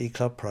Pro and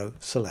eClub Pro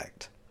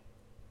Select.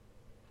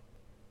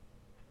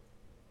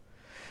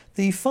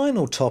 The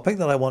final topic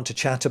that I want to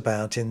chat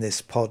about in this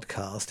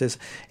podcast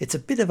it's a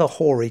bit of a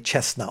hoary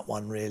chestnut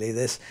one, really.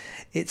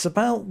 It's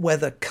about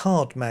whether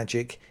card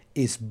magic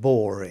is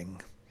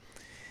boring.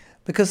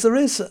 Because there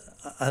is,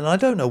 and I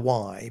don't know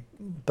why,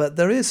 but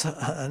there is,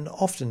 and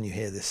often you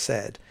hear this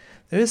said,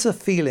 there is a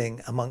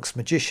feeling amongst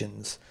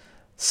magicians,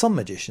 some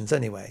magicians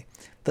anyway,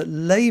 that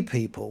lay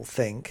people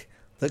think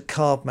that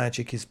card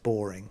magic is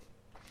boring,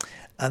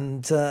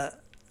 and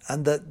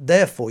that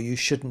therefore you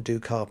shouldn't do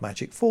card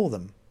magic for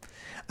them.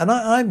 And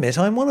I admit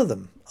I'm one of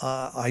them.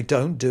 I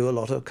don't do a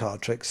lot of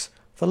card tricks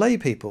for lay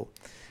people.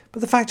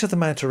 But the fact of the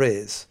matter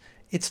is,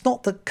 it's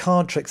not that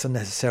card tricks are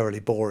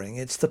necessarily boring.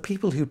 It's the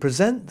people who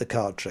present the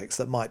card tricks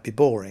that might be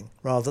boring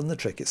rather than the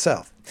trick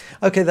itself.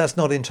 Okay, that's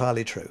not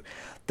entirely true.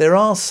 There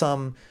are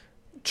some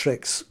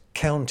tricks,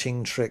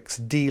 counting tricks,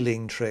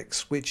 dealing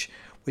tricks, which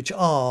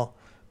are,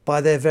 by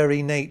their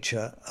very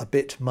nature, a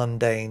bit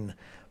mundane.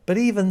 But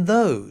even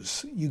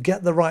those, you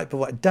get the right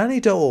provider. Danny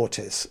de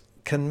Ortiz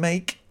can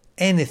make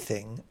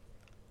anything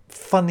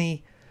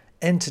funny,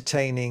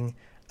 entertaining,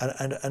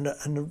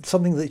 and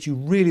something that you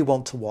really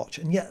want to watch.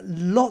 And yet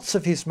lots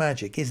of his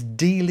magic is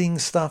dealing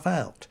stuff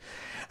out.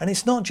 And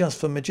it's not just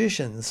for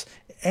magicians.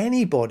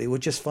 Anybody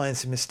would just find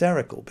him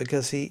hysterical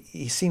because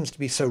he seems to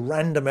be so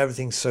random,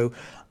 everything's so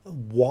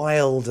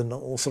wild and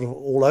all sort of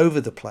all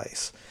over the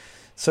place.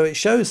 So it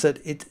shows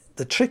that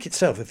the trick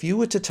itself, if you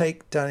were to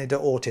take Danny de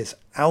Ortiz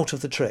out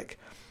of the trick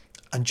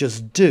and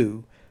just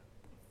do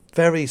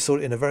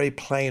in a very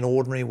plain,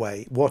 ordinary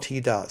way what he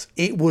does,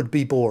 it would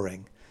be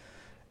boring.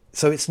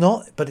 So it's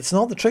not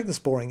the trick that's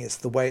boring, it's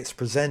the way it's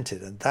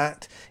presented, and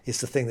that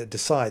is the thing that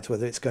decides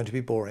whether it's going to be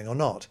boring or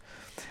not.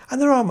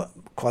 And there are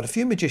quite a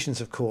few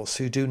magicians, of course,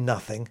 who do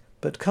nothing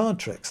but card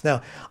tricks.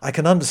 Now, I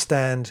can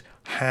understand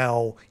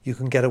how you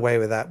can get away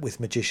with that with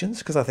magicians,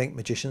 because I think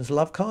magicians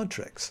love card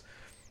tricks.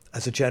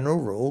 As a general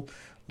rule,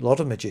 a lot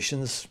of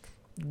magicians,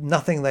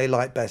 nothing they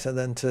like better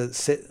than to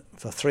sit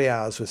for 3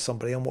 hours with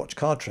somebody and watch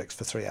card tricks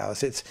for 3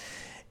 hours.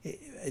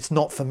 It's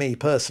not for me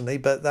personally,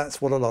 but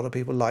that's what a lot of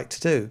people like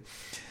to do.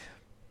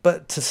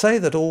 But to say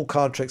that all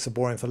card tricks are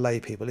boring for lay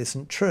people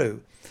isn't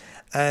true.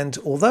 And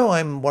although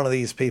I'm one of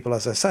these people,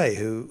 as I say,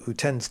 who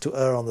tends to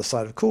err on the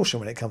side of caution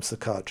when it comes to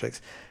card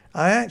tricks,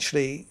 I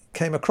actually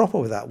came a cropper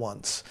with that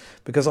once,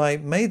 because I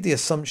made the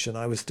assumption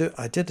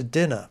I did a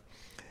dinner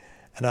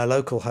in our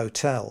local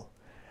hotel,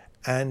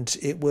 and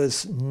it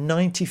was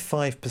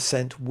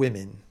 95%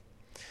 women.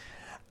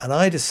 And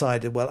I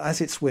decided, well,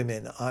 as it's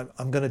women,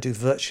 I'm going to do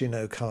virtually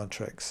no card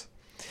tricks.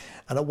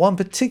 And at one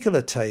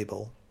particular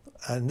table,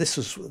 and this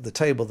was the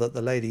table that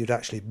the lady who'd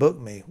actually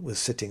booked me was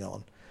sitting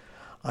on,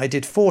 I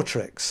did 4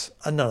 tricks,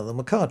 and none of them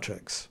were card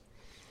tricks.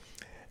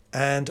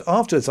 And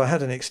afterwards I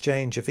had an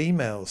exchange of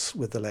emails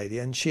with the lady,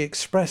 and she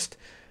expressed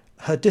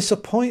her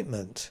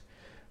disappointment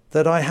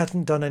that I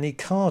hadn't done any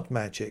card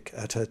magic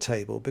at her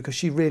table, because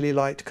she really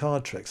liked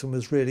card tricks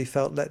and really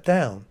felt let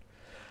down.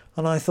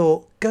 And I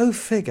thought, go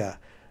figure.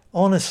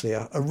 Honestly,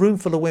 a room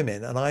full of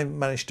women, and I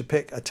managed to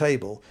pick a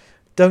table,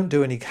 happen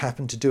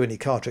to do any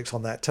card tricks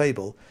on that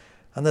table,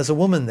 and there's a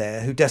woman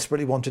there who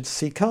desperately wanted to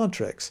see card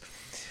tricks.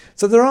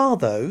 So there are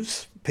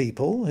those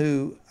people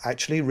who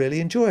actually really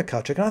enjoy a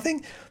card trick. And I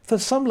think for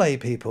some lay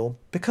people,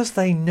 because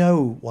they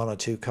know 1 or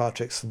 2 card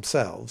tricks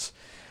themselves,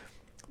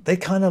 they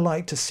kind of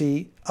like to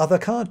see other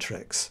card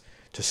tricks,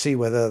 to see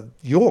whether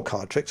your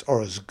card tricks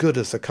are as good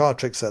as the card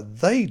tricks that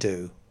they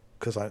do,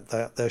 because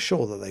they're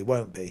sure that they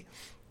won't be.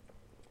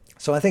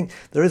 So I think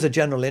there is a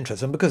general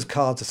interest, and because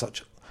cards are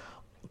such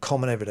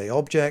common everyday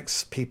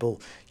objects,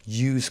 people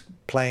use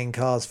playing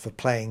cards for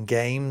playing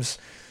games,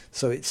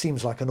 so it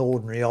seems like an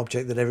ordinary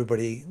object that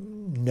everybody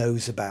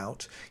knows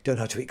about. You don't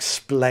have to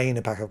explain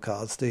a pack of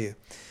cards, do you?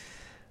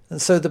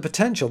 And so the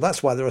potential,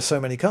 that's why there are so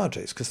many card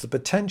tricks, because the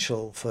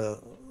potential for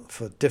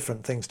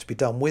different things to be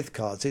done with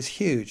cards is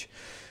huge.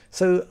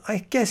 So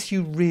I guess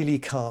you really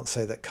can't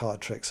say that card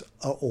tricks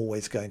are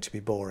always going to be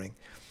boring.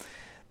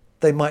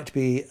 They might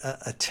be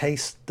a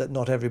taste that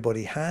not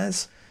everybody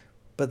has,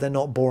 but they're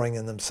not boring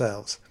in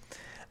themselves.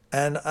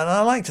 And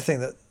I like to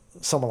think that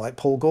someone like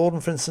Paul Gordon,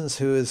 for instance,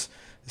 who has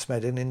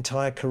made an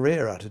entire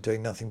career out of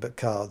doing nothing but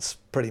cards,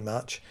 pretty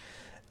much,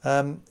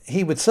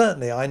 he would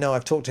certainly, I know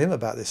I've talked to him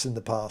about this in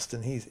the past,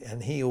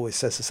 and he always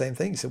says the same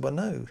thing. He said, well,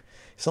 no,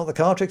 it's not the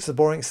card tricks that are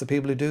boring, it's the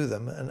people who do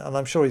them. And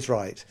I'm sure he's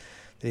right.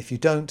 That if you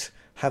don't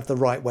have the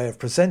right way of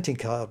presenting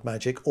card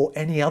magic, or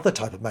any other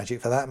type of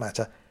magic for that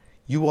matter,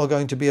 you are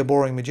going to be a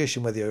boring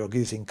magician, whether you're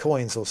using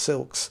coins or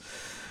silks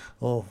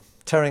or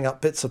tearing up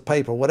bits of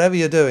paper, whatever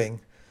you're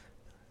doing.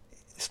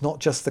 It's not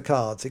just the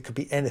cards, it could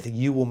be anything.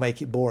 You will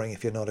make it boring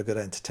if you're not a good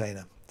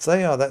entertainer. So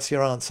there you are, that's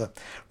your answer.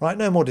 Right,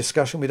 no more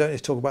discussion, we don't need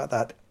to talk about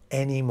that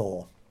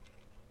anymore.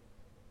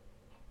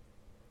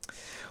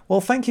 Well,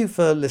 thank you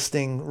for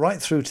listening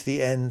right through to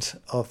the end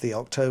of the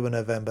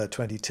October-November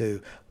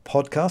 22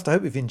 podcast. I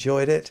hope you've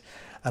enjoyed it,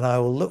 and I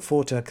will look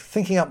forward to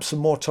thinking up some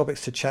more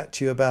topics to chat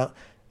to you about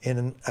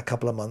in a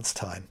couple of months'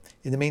 time.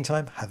 In the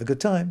meantime, have a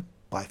good time.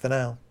 Bye for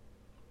now.